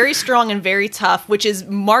are very strong and very tough, which is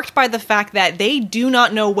marked by the fact that they do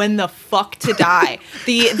not know when the fuck to die.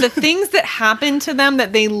 The things that happen to them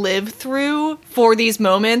that they live through for these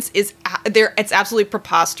moments it's absolutely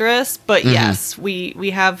preposterous. But yes, we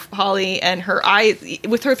have Holly and her eye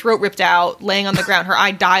with her throat ripped out, laying on the ground. Her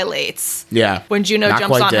eye dilates. Yeah, when Juno not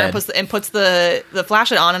jumps on dead. her and puts the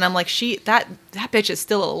flashlight on, and I'm like, that bitch is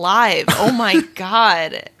still alive. Oh my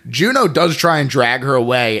god. Juno does try and drag her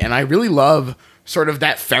away, and I really love sort of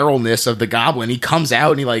that feralness of the Goblin. He comes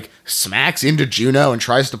out and he like smacks into Juno and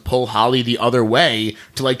tries to pull Holly the other way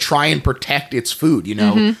to like try and protect its food, you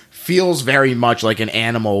know? Feels very much like an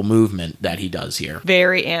animal movement that he does here.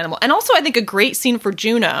 Very animal. And also I think a great scene for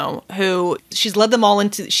Juno, who she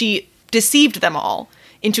deceived them all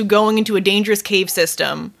into going into a dangerous cave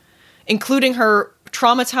system, including her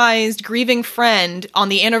traumatized, grieving friend on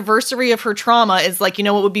the anniversary of her trauma is like, you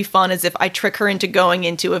know what would be fun is if I trick her into going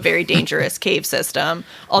into a very dangerous cave system.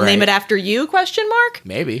 I'll name it after you, ?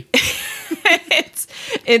 Maybe.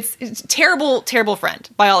 It's terrible, terrible friend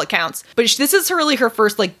by all accounts. But this is really her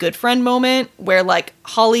first like good friend moment where like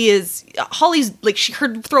Holly's like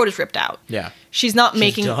her throat is ripped out. Yeah. She's not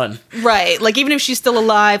making done. Right. Like even if she's still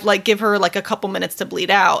alive, like give her like a couple minutes to bleed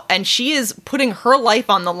out. And she is putting her life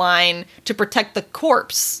on the line to protect the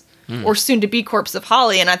corpse or soon to be corpse of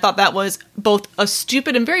Holly. And I thought that was both a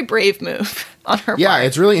stupid and very brave move on her part. Yeah,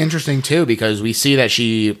 it's really interesting too because we see that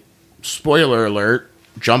she, spoiler alert,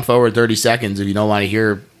 jump forward 30 seconds if you don't want to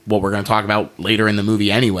hear what we're going to talk about later in the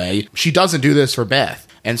movie anyway. She doesn't do this for Beth.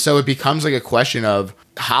 And so it becomes like a question of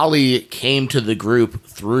Holly came to the group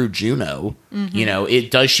through Juno. You know,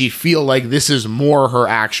 does she feel like this is more her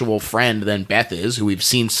actual friend than Beth is, who we've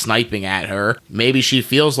seen sniping at her? Maybe she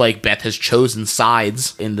feels like Beth has chosen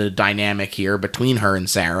sides in the dynamic here between her and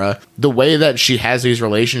Sarah. The way that she has these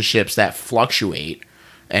relationships that fluctuate,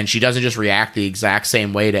 and she doesn't just react the exact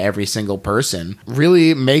same way to every single person,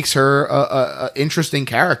 really makes her a interesting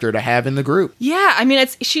character to have in the group. Yeah, I mean,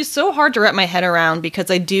 she's so hard to wrap my head around because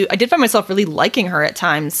I did find myself really liking her at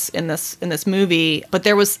times in this movie. But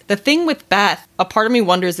there was the thing with Beth. A part of me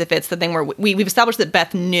wonders if it's the thing where we've established that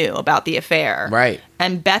Beth knew about the affair, right?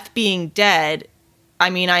 And Beth being dead. I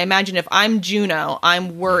mean, I imagine if I'm Juno,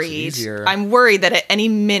 I'm worried. I'm worried that at any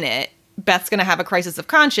minute Beth's going to have a crisis of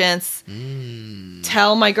conscience.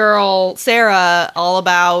 Tell my girl Sarah all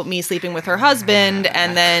about me sleeping with her husband,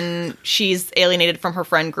 and then she's alienated from her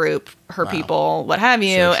friend group, her people, what have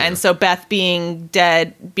you. And so Beth being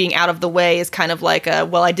dead, being out of the way is kind of like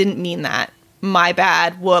well, I didn't mean that. My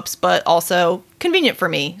bad. Whoops. But also convenient for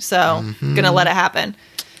me. So gonna let it happen.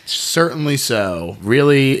 Certainly so.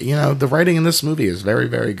 Really, you know, the writing in this movie is very,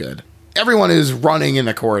 very good. Everyone is running in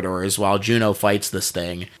the corridors while Juno fights this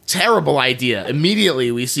thing. Terrible idea.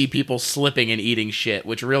 Immediately, we see people slipping and eating shit,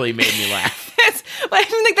 which really made me laugh. I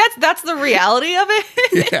think that's the reality of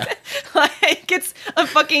it. Yeah. Like, it's a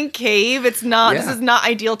fucking cave. It's not. Yeah. This is not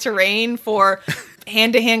ideal terrain for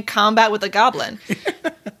hand-to-hand combat with a goblin.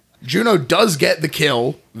 Juno does get the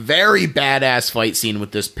kill. Very badass fight scene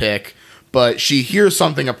with this pick, but she hears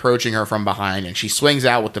something approaching her from behind, and she swings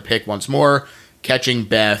out with the pick once more, catching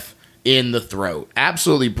Beth in the throat.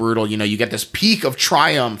 Absolutely brutal. You know, you get this peak of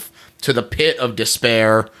triumph to the pit of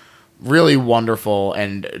despair. Really wonderful.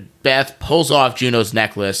 And Beth pulls off Juno's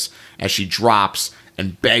necklace as she drops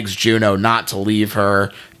and begs Juno not to leave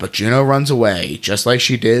her. But Juno runs away, just like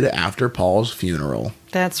she did after Paul's funeral.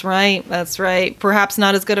 That's right. That's right. Perhaps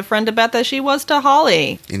not as good a friend to Beth as she was to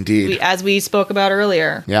Holly. Indeed. As we spoke about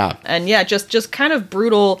earlier. Yeah. And yeah, just kind of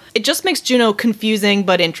brutal. It just makes Juno confusing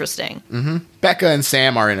but interesting. Mm-hmm. Becca and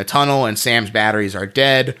Sam are in a tunnel, and Sam's batteries are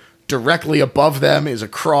dead. Directly above them is a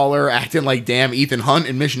crawler acting like damn Ethan Hunt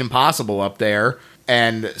in Mission Impossible up there.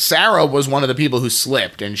 And Sarah was one of the people who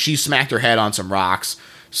slipped, and she smacked her head on some rocks.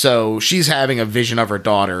 So she's having a vision of her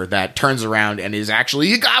daughter that turns around and is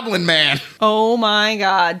actually a goblin man. Oh my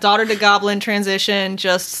god. Daughter to goblin transition,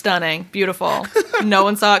 just stunning. Beautiful. No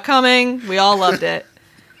one saw it coming. We all loved it.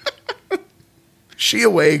 She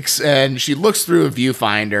awakes and she looks through a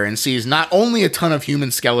viewfinder and sees not only a ton of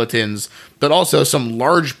human skeletons, but also some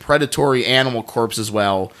large predatory animal corpse as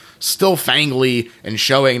well, still fangly and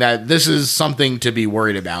showing that this is something to be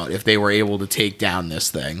worried about if they were able to take down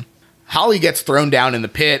this thing. Holly gets thrown down in the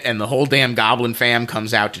pit and the whole damn goblin fam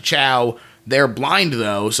comes out to chow. They're blind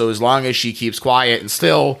though, so as long as she keeps quiet and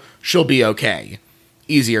still, she'll be okay.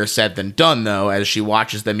 Easier said than done though, as she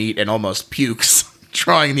watches them eat and almost pukes.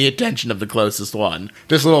 Drawing the attention of the closest one.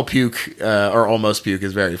 This little puke, or almost puke,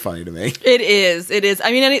 is very funny to me. It is.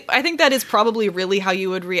 I mean, I think that is probably really how you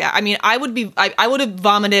would react. I mean, I would have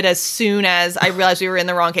vomited as soon as I realized we were in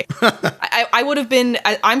the wrong cave. I would have been,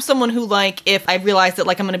 I'm someone who, like, if I realized that,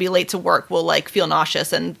 like, I'm going to be late to work, will, like, feel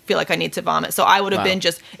nauseous and feel like I need to vomit. So I would have been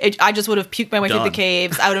I just would have puked my way through the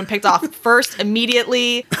caves. I would have been picked off first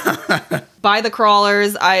immediately. By the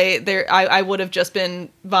crawlers, I would have just been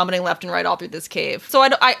vomiting left and right all through this cave. So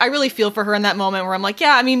I really feel for her in that moment where I'm like,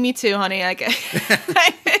 yeah, I mean, me too, honey.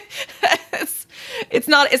 It's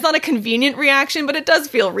not a convenient reaction, but it does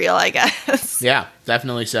feel real, I guess. Yeah,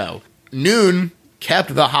 definitely so. Noon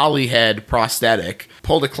kept the Holly head prosthetic,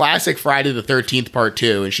 pulled a classic Friday the 13th Part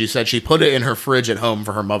 2, and she said she put it in her fridge at home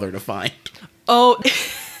for her mother to find. Oh...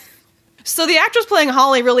 So the actress playing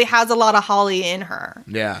Holly really has a lot of Holly in her.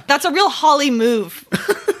 Yeah. That's a real Holly move.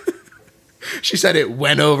 She said it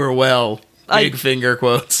went over well. Big finger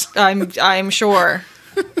quotes. I'm sure.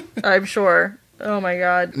 I'm sure. Oh my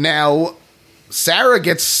god. Now, Sarah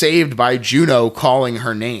gets saved by Juno calling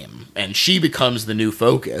her name, and she becomes the new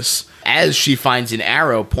focus. As she finds an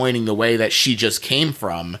arrow pointing the way that she just came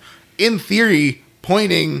from, in theory,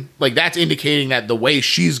 pointing, like that's indicating that the way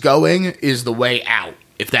she's going is the way out.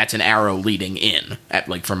 If that's an arrow leading in, at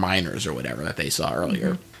like for miners or whatever that they saw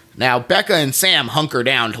earlier. Mm-hmm. Now, Becca and Sam hunker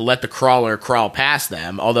down to let the crawler crawl past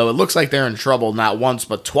them, although it looks like they're in trouble not once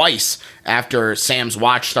but twice after Sam's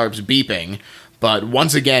watch starts beeping. But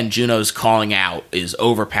once again, Juno's calling out is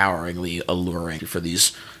overpoweringly alluring for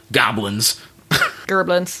these goblins.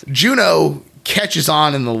 Gerblins. Juno catches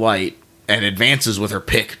on in the light and advances with her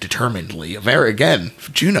pick determinedly. Again,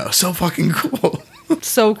 Juno, so fucking cool.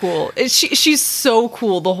 So cool. She's so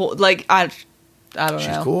cool. The whole, like, I don't know.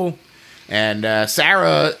 She's cool. And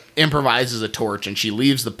Sarah improvises a torch and she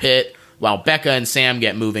leaves the pit while Becca and Sam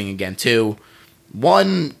get moving again too.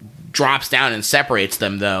 One drops down and separates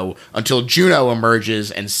them though until Juno emerges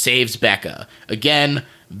and saves Becca. Again,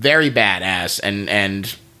 very badass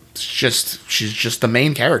and she's just the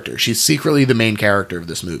main character. She's secretly the main character of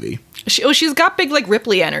this movie. She's got big like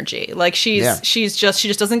Ripley energy. Like she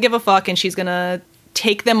just doesn't give a fuck and she's gonna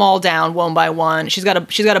take them all down one by one. She's got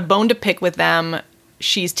a bone to pick with them.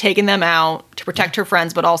 She's taken them out to protect her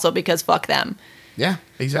friends, but also because fuck them. Yeah,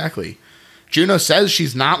 exactly. Juno says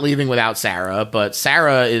she's not leaving without Sarah, but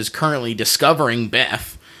Sarah is currently discovering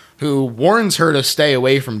Beth, who warns her to stay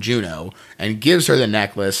away from Juno and gives her the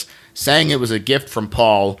necklace, saying it was a gift from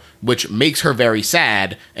Paul, which makes her very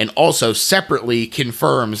sad, and also separately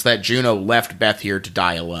confirms that Juno left Beth here to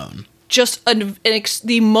die alone. Just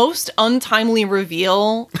the most untimely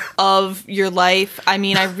reveal of your life. I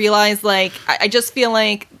mean, I realize, like, I just feel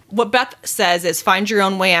like what Beth says is find your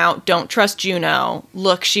own way out. Don't trust Juno.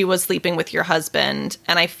 Look, she was sleeping with your husband.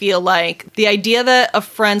 And I feel like the idea that a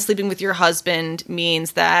friend sleeping with your husband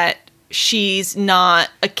means that she's not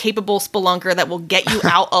a capable spelunker that will get you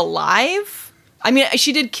out alive. I mean,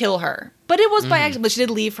 she did kill her. But it was by accident, but she did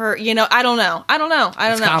leave her, you know, I don't know.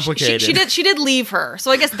 It's complicated. She did leave her. So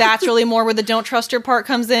I guess that's really more where the don't trust her part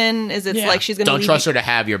comes in, is it's like she's going to don't trust her to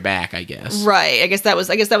have your back, I guess. Right. I guess that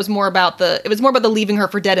was more about the leaving her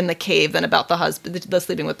for dead in the cave than about the husband, the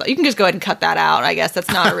sleeping with. You can just go ahead and cut that out. I guess that's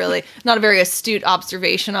not a very astute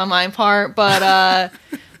observation on my part, but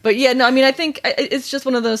yeah, no, I mean, I think it's just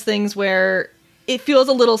one of those things where it feels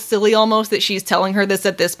a little silly almost that she's telling her this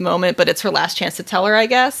at this moment, but it's her last chance to tell her, I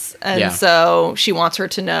guess. And so she wants her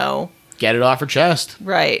to know. Get it off her chest.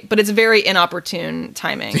 Right. But it's very inopportune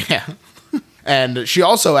timing. Yeah. And she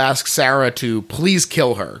also asks Sarah to please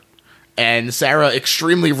kill her. And Sarah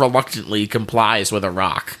extremely reluctantly complies with a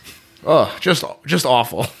rock. Oh, just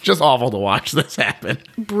awful. Just awful to watch this happen.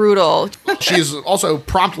 Brutal. She's also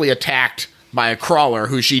promptly attacked by a crawler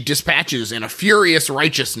who she dispatches in a furious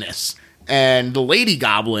righteousness. And the lady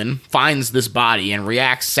goblin finds this body and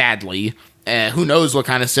reacts sadly. Who knows what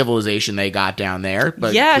kind of civilization they got down there.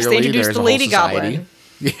 But yes, they introduced the lady goblin.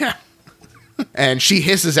 Yeah. And she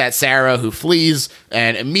hisses at Sarah, who flees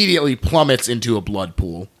and immediately plummets into a blood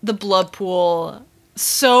pool. The blood pool.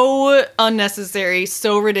 So unnecessary,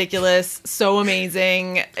 so ridiculous, so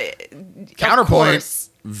amazing. Counterpoint,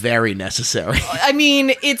 very necessary. I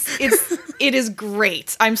mean, it is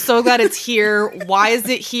great. I'm so glad it's here. Why is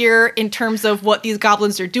it here in terms of what these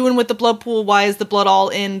goblins are doing with the blood pool? Why is the blood all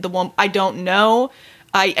in the one? I don't know.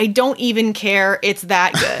 I don't even care. It's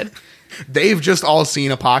that good. They've just all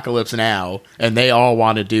seen Apocalypse Now, and they all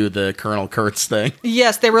want to do the Colonel Kurtz thing.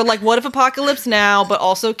 Yes, they were like, "What if Apocalypse Now, but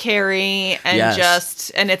also Carrie?" And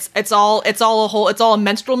it's all a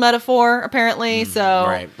menstrual metaphor apparently. So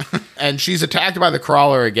right, and she's attacked by the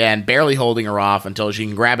crawler again, barely holding her off until she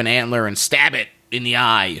can grab an antler and stab it in the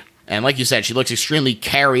eye. And like you said, she looks extremely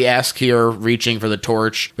Carrie-esque here, reaching for the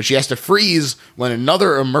torch, but she has to freeze when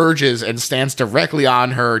another emerges and stands directly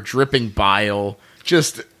on her, dripping bile.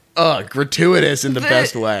 Just gratuitous in the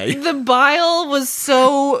best way. The bile was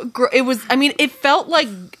so it felt like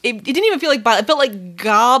it didn't even feel like bile. It felt like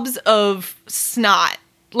gobs of snot.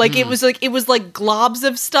 Like it was like globs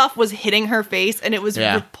of stuff was hitting her face, and it was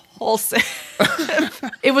repulsive.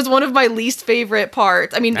 It was one of my least favorite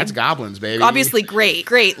parts. I mean, that's goblins, baby. Obviously,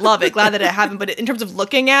 great, love it, glad that it happened. But in terms of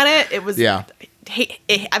looking at it, it was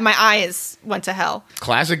my eyes went to hell.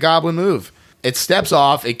 Classic goblin move. It steps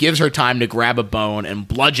off, it gives her time to grab a bone and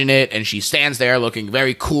bludgeon it, and she stands there looking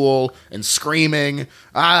very cool and screaming,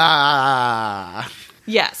 ah!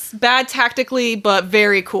 Yes, bad tactically, but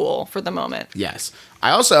very cool for the moment. Yes.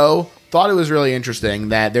 I also thought it was really interesting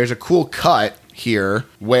that there's a cool cut here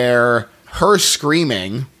where her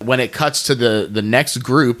screaming, when it cuts to the next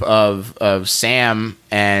group of Sam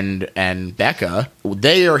and Becca,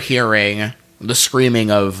 they are hearing the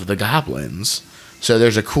screaming of the goblins. So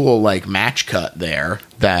there's a cool match cut there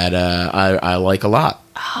that I like a lot.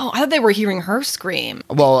 Oh, I thought they were hearing her scream.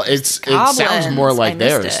 Well, it sounds more like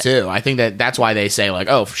theirs too. I think that's why they say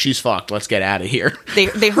oh, she's fucked. Let's get out of here.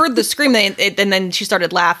 They heard the scream, and then she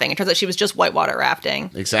started laughing. It turns out she was just whitewater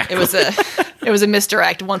rafting. Exactly. It was a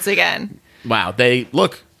misdirect once again. Wow, they're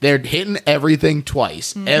hitting everything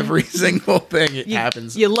twice. Mm-hmm. Every single thing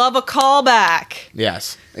happens. You love a callback.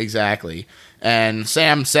 Yes, exactly. And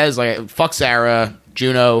Sam says, fuck Sarah,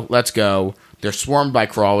 Juno, let's go. They're swarmed by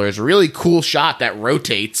crawlers. A really cool shot that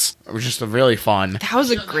rotates. It was just really fun. That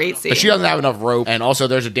was a great scene. But she doesn't have enough rope. And also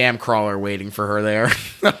there's a damn crawler waiting for her there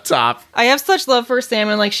up top. I have such love for Sam,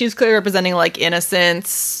 and she's clearly representing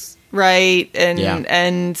innocence, right?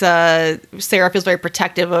 And Sarah feels very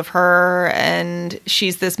protective of her, and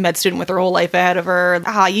she's this med student with her whole life ahead of her.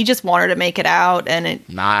 You just want her to make it out, and it...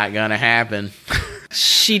 Not gonna happen.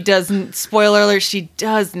 She doesn't. Spoiler alert, she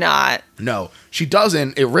does not. No, she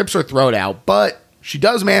doesn't. It rips her throat out, but she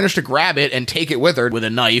does manage to grab it and take it with her with a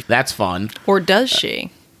knife. That's fun. Or does she?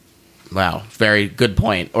 Wow, very good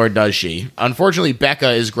point. Or does she? Unfortunately,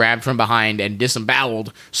 Becca is grabbed from behind and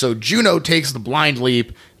disemboweled, so Juno takes the blind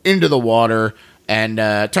leap into the water, and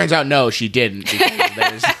turns out, no, she didn't. Because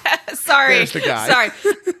there's the guy. Sorry.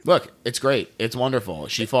 Look, it's great. It's wonderful.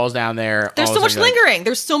 She falls down there. There's so much lingering.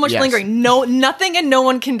 There's so much lingering. No, nothing and no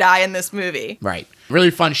one can die in this movie. Right. Really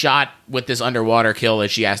fun shot with this underwater kill as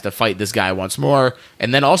she has to fight this guy once more.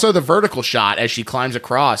 And then also the vertical shot as she climbs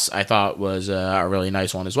across, I thought was a really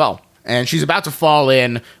nice one as well. And she's about to fall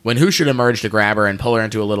in when who should emerge to grab her and pull her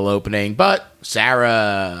into a little opening. But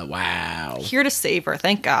Sarah, wow. Here to save her,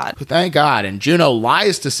 thank God. Thank God. And Juno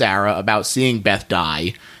lies to Sarah about seeing Beth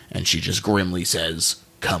die. And she just grimly says,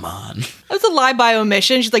 come on. That was a lie by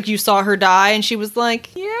omission. She's like, you saw her die? And she was like,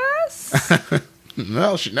 yes.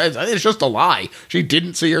 No, it's just a lie. She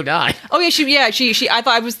didn't see her die. Oh yeah, she.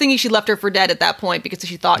 I was thinking she left her for dead at that point because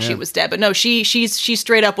she thought she was dead. But no, she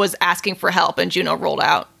straight up was asking for help, and Juno rolled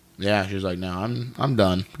out. Yeah, she was like, no, I'm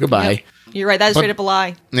done. Goodbye. Yep. You're right. That is straight up a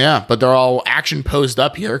lie. Yeah, but they're all action posed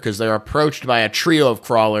up here because they're approached by a trio of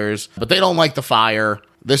crawlers, but they don't like the fire.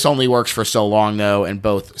 This only works for so long, though, and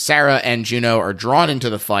both Sarah and Juno are drawn into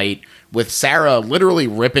the fight, with Sarah literally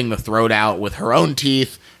ripping the throat out with her own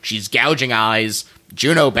teeth. She's gouging eyes,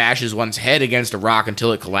 Juno bashes one's head against a rock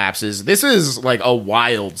until it collapses. This is like a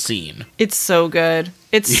wild scene. It's so good.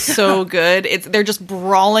 It's so good. They're just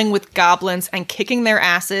brawling with goblins and kicking their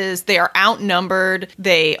asses. They are outnumbered.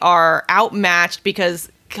 They are outmatched because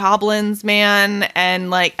goblins, man,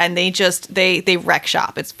 and they wreck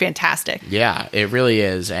shop. It's fantastic. Yeah, it really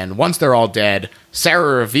is. And once they're all dead,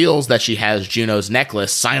 Sarah reveals that she has Juno's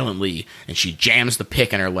necklace silently, and she jams the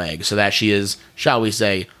pick in her leg so that she is, shall we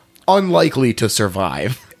say, unlikely to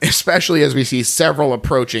survive, especially as we see several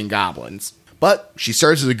approaching goblins. But she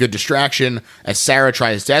serves as a good distraction as Sarah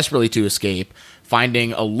tries desperately to escape,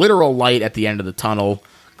 finding a literal light at the end of the tunnel,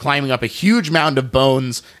 climbing up a huge mound of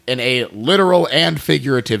bones in a literal and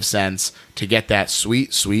figurative sense to get that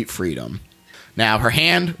sweet, sweet freedom. Now, her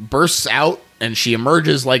hand bursts out, and she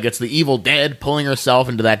emerges like it's the Evil Dead, pulling herself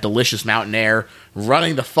into that delicious mountain air,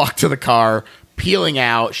 running the fuck to the car, peeling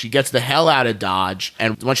out. She gets the hell out of Dodge,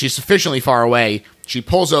 and when she's sufficiently far away, she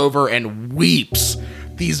pulls over and weeps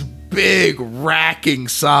these big, racking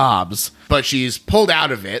sobs. But she's pulled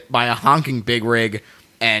out of it by a honking big rig,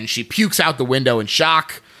 and she pukes out the window in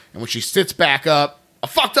shock, and when she sits back up, a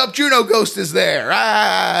fucked up Juno ghost is there.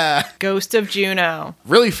 Ah! Ghost of Juno.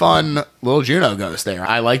 Really fun little Juno ghost there.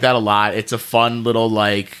 I like that a lot. It's a fun little,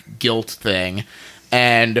 guilt thing.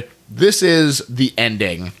 And this is the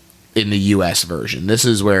ending in the US version. This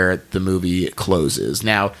is where the movie closes.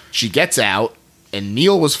 Now, she gets out, and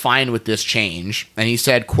Neil was fine with this change, and he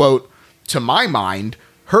said, quote, "To my mind,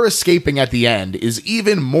 her escaping at the end is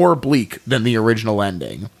even more bleak than the original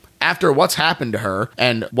ending. After what's happened to her,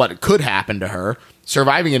 and what could happen to her,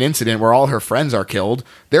 surviving an incident where all her friends are killed,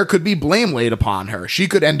 there could be blame laid upon her. She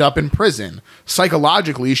could end up in prison.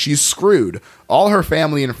 Psychologically, she's screwed. All her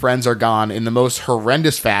family and friends are gone in the most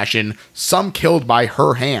horrendous fashion, some killed by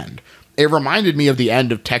her hand. It reminded me of the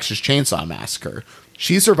end of Texas Chainsaw Massacre.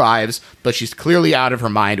 She survives, but she's clearly out of her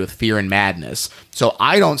mind with fear and madness. So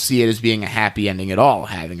I don't see it as being a happy ending at all,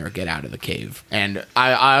 having her get out of the cave." And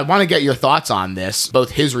I want to get your thoughts on this, both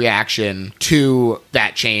his reaction to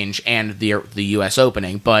that change and the U.S.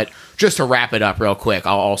 opening. But just to wrap it up real quick,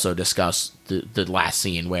 I'll also discuss the last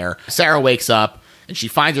scene where Sarah wakes up and she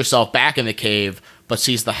finds herself back in the cave, but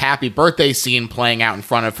sees the happy birthday scene playing out in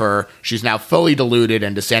front of her. She's now fully deluded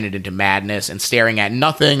and descended into madness and staring at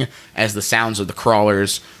nothing as the sounds of the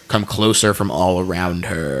crawlers come closer from all around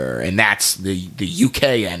her. And that's the UK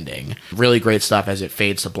ending. Really great stuff as it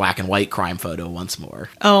fades to black and white crime photo once more.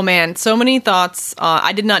 Oh man, so many thoughts.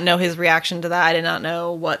 I did not know his reaction to that. I did not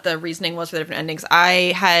know what the reasoning was for the different endings.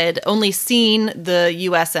 I had only seen the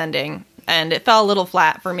US ending, and it fell a little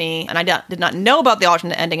flat for me. And I did not know about the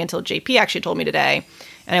alternate ending until JP actually told me today.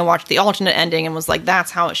 And I watched the alternate ending and was like,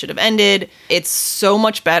 that's how it should have ended. It's so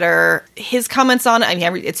much better. His comments on it, I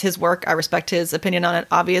mean, it's his work. I respect his opinion on it,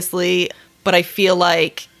 obviously. But I feel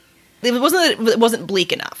like it wasn't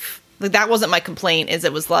bleak enough. Like, that wasn't my complaint, is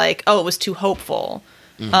it was like, oh, it was too hopeful.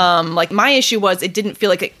 Like, my issue was it didn't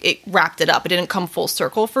feel like it wrapped it up. It didn't come full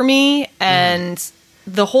circle for me. And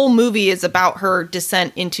the whole movie is about her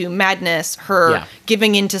descent into madness, her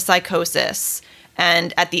giving into psychosis.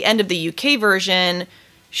 And at the end of the UK version,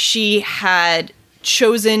 she had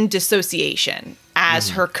chosen dissociation as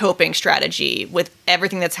her coping strategy with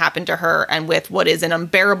everything that's happened to her and with what is an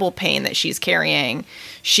unbearable pain that she's carrying.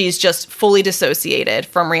 She's just fully dissociated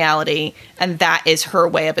from reality, and that is her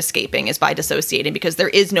way of escaping, is by dissociating, because there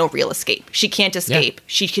is no real escape. She can't escape. Yeah.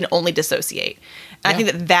 She can only dissociate. And I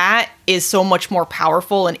think that is so much more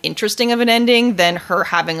powerful and interesting of an ending than her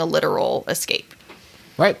having a literal escape.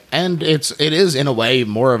 Right. And it is in a way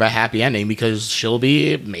more of a happy ending, because she'll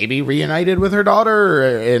be maybe reunited with her daughter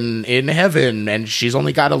in heaven, and she's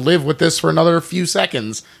only got to live with this for another few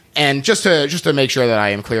seconds. And just to make sure that I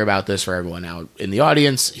am clear about this for everyone out in the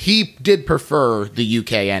audience, he did prefer the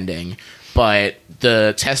UK ending, but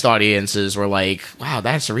the test audiences were like, wow,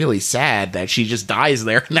 that's really sad that she just dies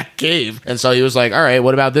there in that cave. And so he was like, all right,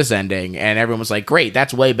 what about this ending? And everyone was like, great,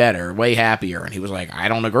 that's way better, way happier. And he was like, I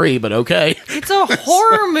don't agree, but okay. It's a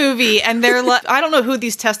horror movie, and they're I don't know who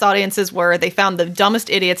these test audiences were. They found the dumbest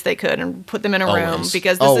idiots they could and put them in a room,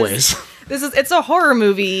 because it's a horror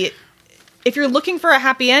movie. If you're looking for a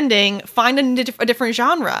happy ending, find a different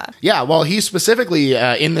genre. Yeah, well, he specifically,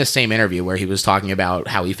 in this same interview where he was talking about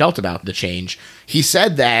how he felt about the change, he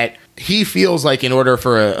said that he feels like in order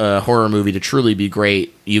for a horror movie to truly be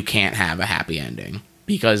great, you can't have a happy ending,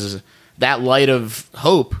 because that light of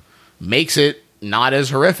hope makes it not as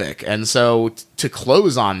horrific. And so to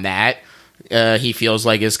close on that, he feels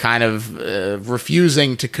like is kind of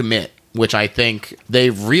refusing to commit, which I think they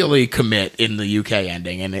really commit in the UK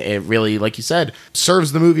ending. And it really, like you said,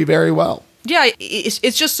 serves the movie very well. Yeah,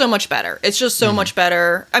 it's just so much better. It's just so much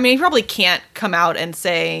better. I mean, he probably can't come out and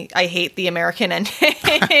say, I hate the American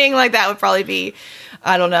ending. Like, that would probably be,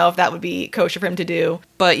 I don't know if that would be kosher for him to do.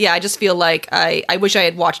 But yeah, I just feel like I wish I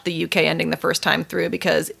had watched the UK ending the first time through,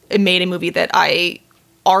 because it made a movie that I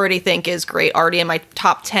already think is great, already in my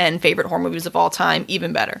top 10 favorite horror movies of all time,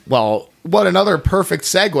 even better. Well, what another perfect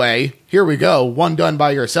segue. Here we go, one done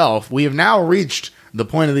by yourself. We have now reached the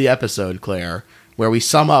point of the episode, Claire, where we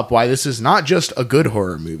sum up why this is not just a good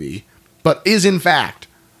horror movie, but is in fact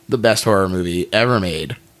the best horror movie ever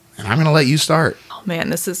made. And I'm going to let you start. Oh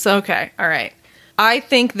man, this is okay. All right. I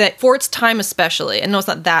think that for its time especially, and no, it's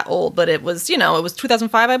not that old, but it was, it was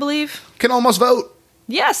 2005, I believe. Can almost vote.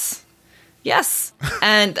 Yes.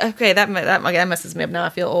 And okay, that messes me up now. I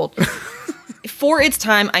feel old. For its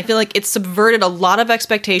time, I feel like it subverted a lot of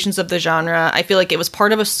expectations of the genre. I feel like it was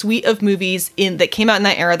part of a suite of movies that came out in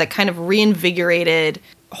that era that kind of reinvigorated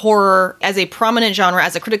horror as a prominent genre,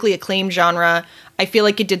 as a critically acclaimed genre. I feel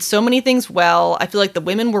like it did so many things well. I feel like the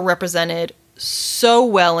women were represented so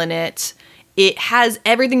well in it. It has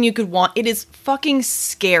everything you could want. It is fucking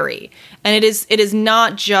scary. And it is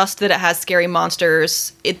not just that it has scary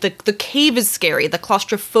monsters. The cave is scary. The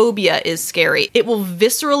claustrophobia is scary. It will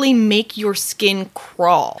viscerally make your skin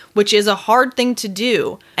crawl, which is a hard thing to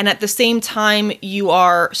do. And at the same time, you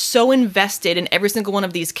are so invested in every single one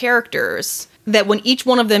of these characters that when each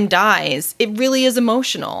one of them dies, it really is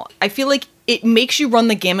emotional. I feel like it makes you run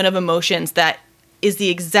the gamut of emotions that is the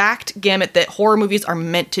exact gamut that horror movies are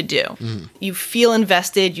meant to do. You feel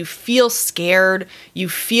invested, you feel scared, you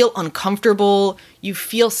feel uncomfortable, you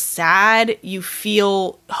feel sad, you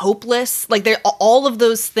feel hopeless. Like, all of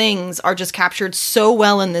those things are just captured so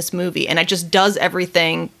well in this movie, and it just does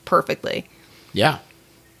everything perfectly. Yeah,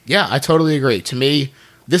 I totally agree. To me,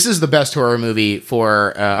 this is the best horror movie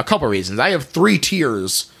for a couple reasons. I have 3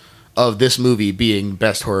 tiers of this movie being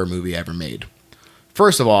best horror movie ever made.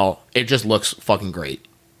 First of all, it just looks fucking great.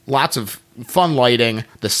 Lots of fun lighting.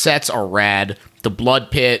 The sets are rad. The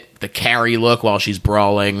blood pit, the Carrie look while she's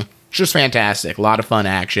brawling. It's just fantastic. A lot of fun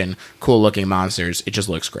action, cool looking monsters. It just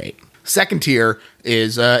looks great. Second tier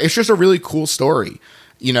is it's just a really cool story.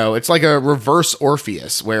 It's like a reverse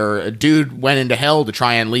Orpheus, where a dude went into hell to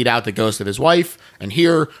try and lead out the ghost of his wife, and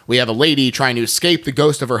here we have a lady trying to escape the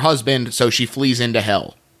ghost of her husband, so she flees into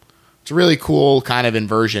hell. It's a really cool kind of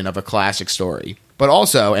inversion of a classic story. But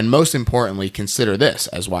also, and most importantly, consider this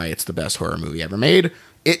as why it's the best horror movie ever made.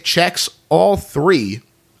 It checks all 3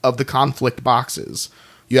 of the conflict boxes.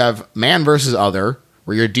 You have man versus other,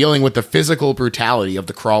 where you're dealing with the physical brutality of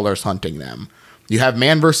the crawlers hunting them. You have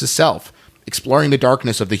man versus self, exploring the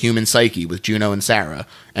darkness of the human psyche with Juno and Sarah.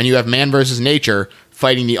 And you have man versus nature,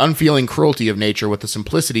 fighting the unfeeling cruelty of nature with the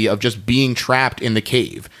simplicity of just being trapped in the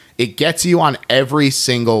cave. It gets you on every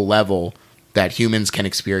single level that humans can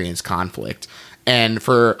experience conflict. And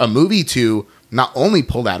for a movie to not only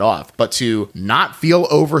pull that off, but to not feel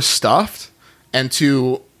overstuffed and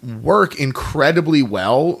to work incredibly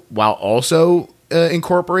well while also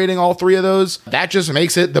incorporating all 3 of those, that just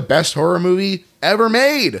makes it the best horror movie ever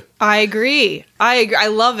made. I agree. I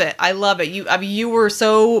love it. You were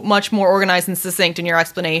so much more organized and succinct in your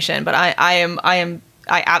explanation, but I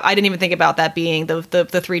didn't even think about that being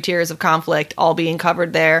the 3 tiers of conflict all being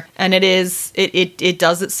covered there. And it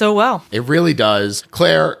does it so well. It really does.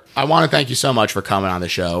 Claire, I want to thank you so much for coming on the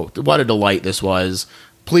show. What a delight this was.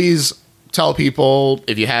 Please tell people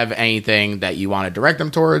if you have anything that you want to direct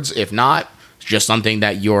them towards. If not, just something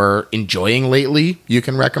that you're enjoying lately you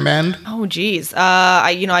can recommend. Oh, geez.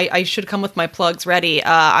 I should come with my plugs ready.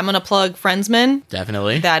 I'm going to plug Friendsman.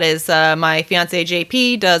 Definitely. That is my fiance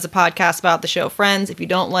JP does a podcast about the show Friends. If you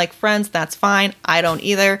don't like Friends, that's fine. I don't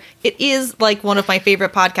either. It is like one of my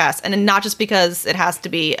favorite podcasts, and not just because it has to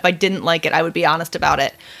be. If I didn't like it, I would be honest about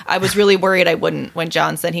it. I was really worried I wouldn't when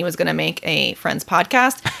John said he was going to make a Friends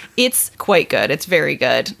podcast. It's quite good. It's very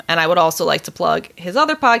good. And I would also like to plug his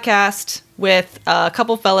other podcast with a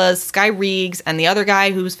couple fellas, Sky Reegs, and the other guy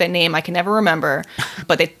whose name I can never remember.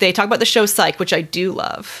 But they talk about the show Psych, which I do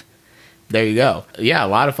love. There you go. Yeah, a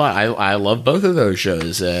lot of fun. I love both of those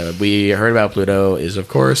shows. We Heard About Pluto is, of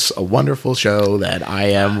course, a wonderful show that I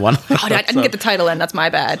am one of. I didn't get the title in. That's my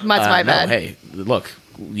bad. That's my bad. No, hey, look,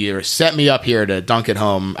 you set me up here to dunk it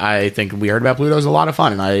home. I think We Heard About Pluto is a lot of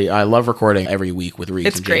fun, and I love recording every week with Reegs and JP.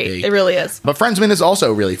 It's great. It really is. But Friendsman is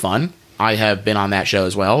also really fun. I have been on that show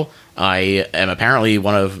as well. I am apparently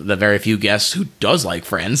one of the very few guests who does like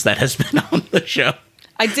Friends that has been on the show.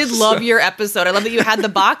 I did love your episode. I love that you had the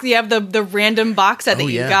box. You have the random box set that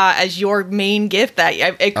you got as your main gift. That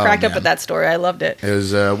it cracked up at that story. I loved it. It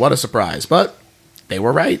was what a surprise. But they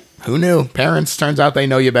were right. Who knew? Parents, turns out they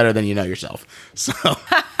know you better than you know yourself. So,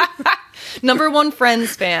 Number one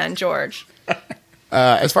Friends fan, George.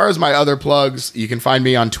 as far as my other plugs, you can find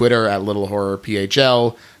me on Twitter at Little Horror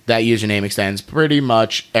PHL. That username extends pretty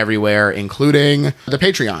much everywhere, including the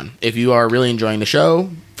Patreon. If you are really enjoying the show,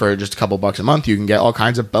 for just a couple bucks a month, you can get all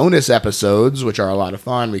kinds of bonus episodes, which are a lot of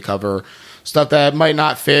fun. We cover stuff that might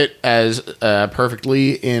not fit as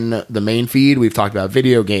perfectly in the main feed. We've talked about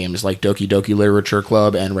video games like Doki Doki Literature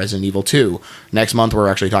Club and Resident Evil 2. Next month, we're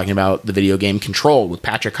actually talking about the video game Control with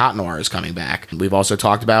Patrick Cotnoir is coming back. We've also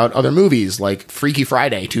talked about other movies like Freaky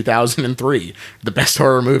Friday 2003, the best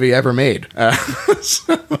horror movie ever made.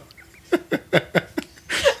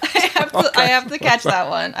 I have to catch that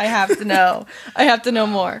one. I have to know. I have to know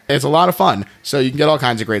more. It's a lot of fun. So you can get all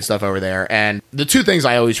kinds of great stuff over there. And the two things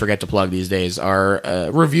I always forget to plug these days are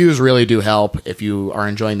reviews really do help. If you are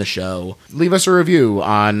enjoying the show, leave us a review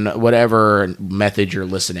on whatever method you're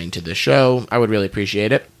listening to the show. I would really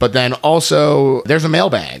appreciate it. But then also, there's a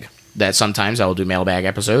mailbag that sometimes I will do mailbag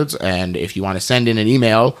episodes. And if you want to send in an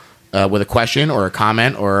email with a question or a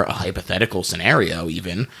comment or a hypothetical scenario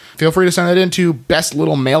even, feel free to send it into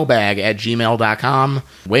bestlittlemaiLbag@gmail.com.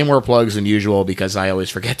 Way more plugs than usual because I always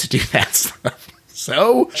forget to do that stuff.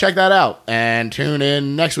 So check that out and tune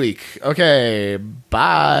in next week. Okay,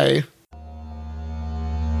 bye.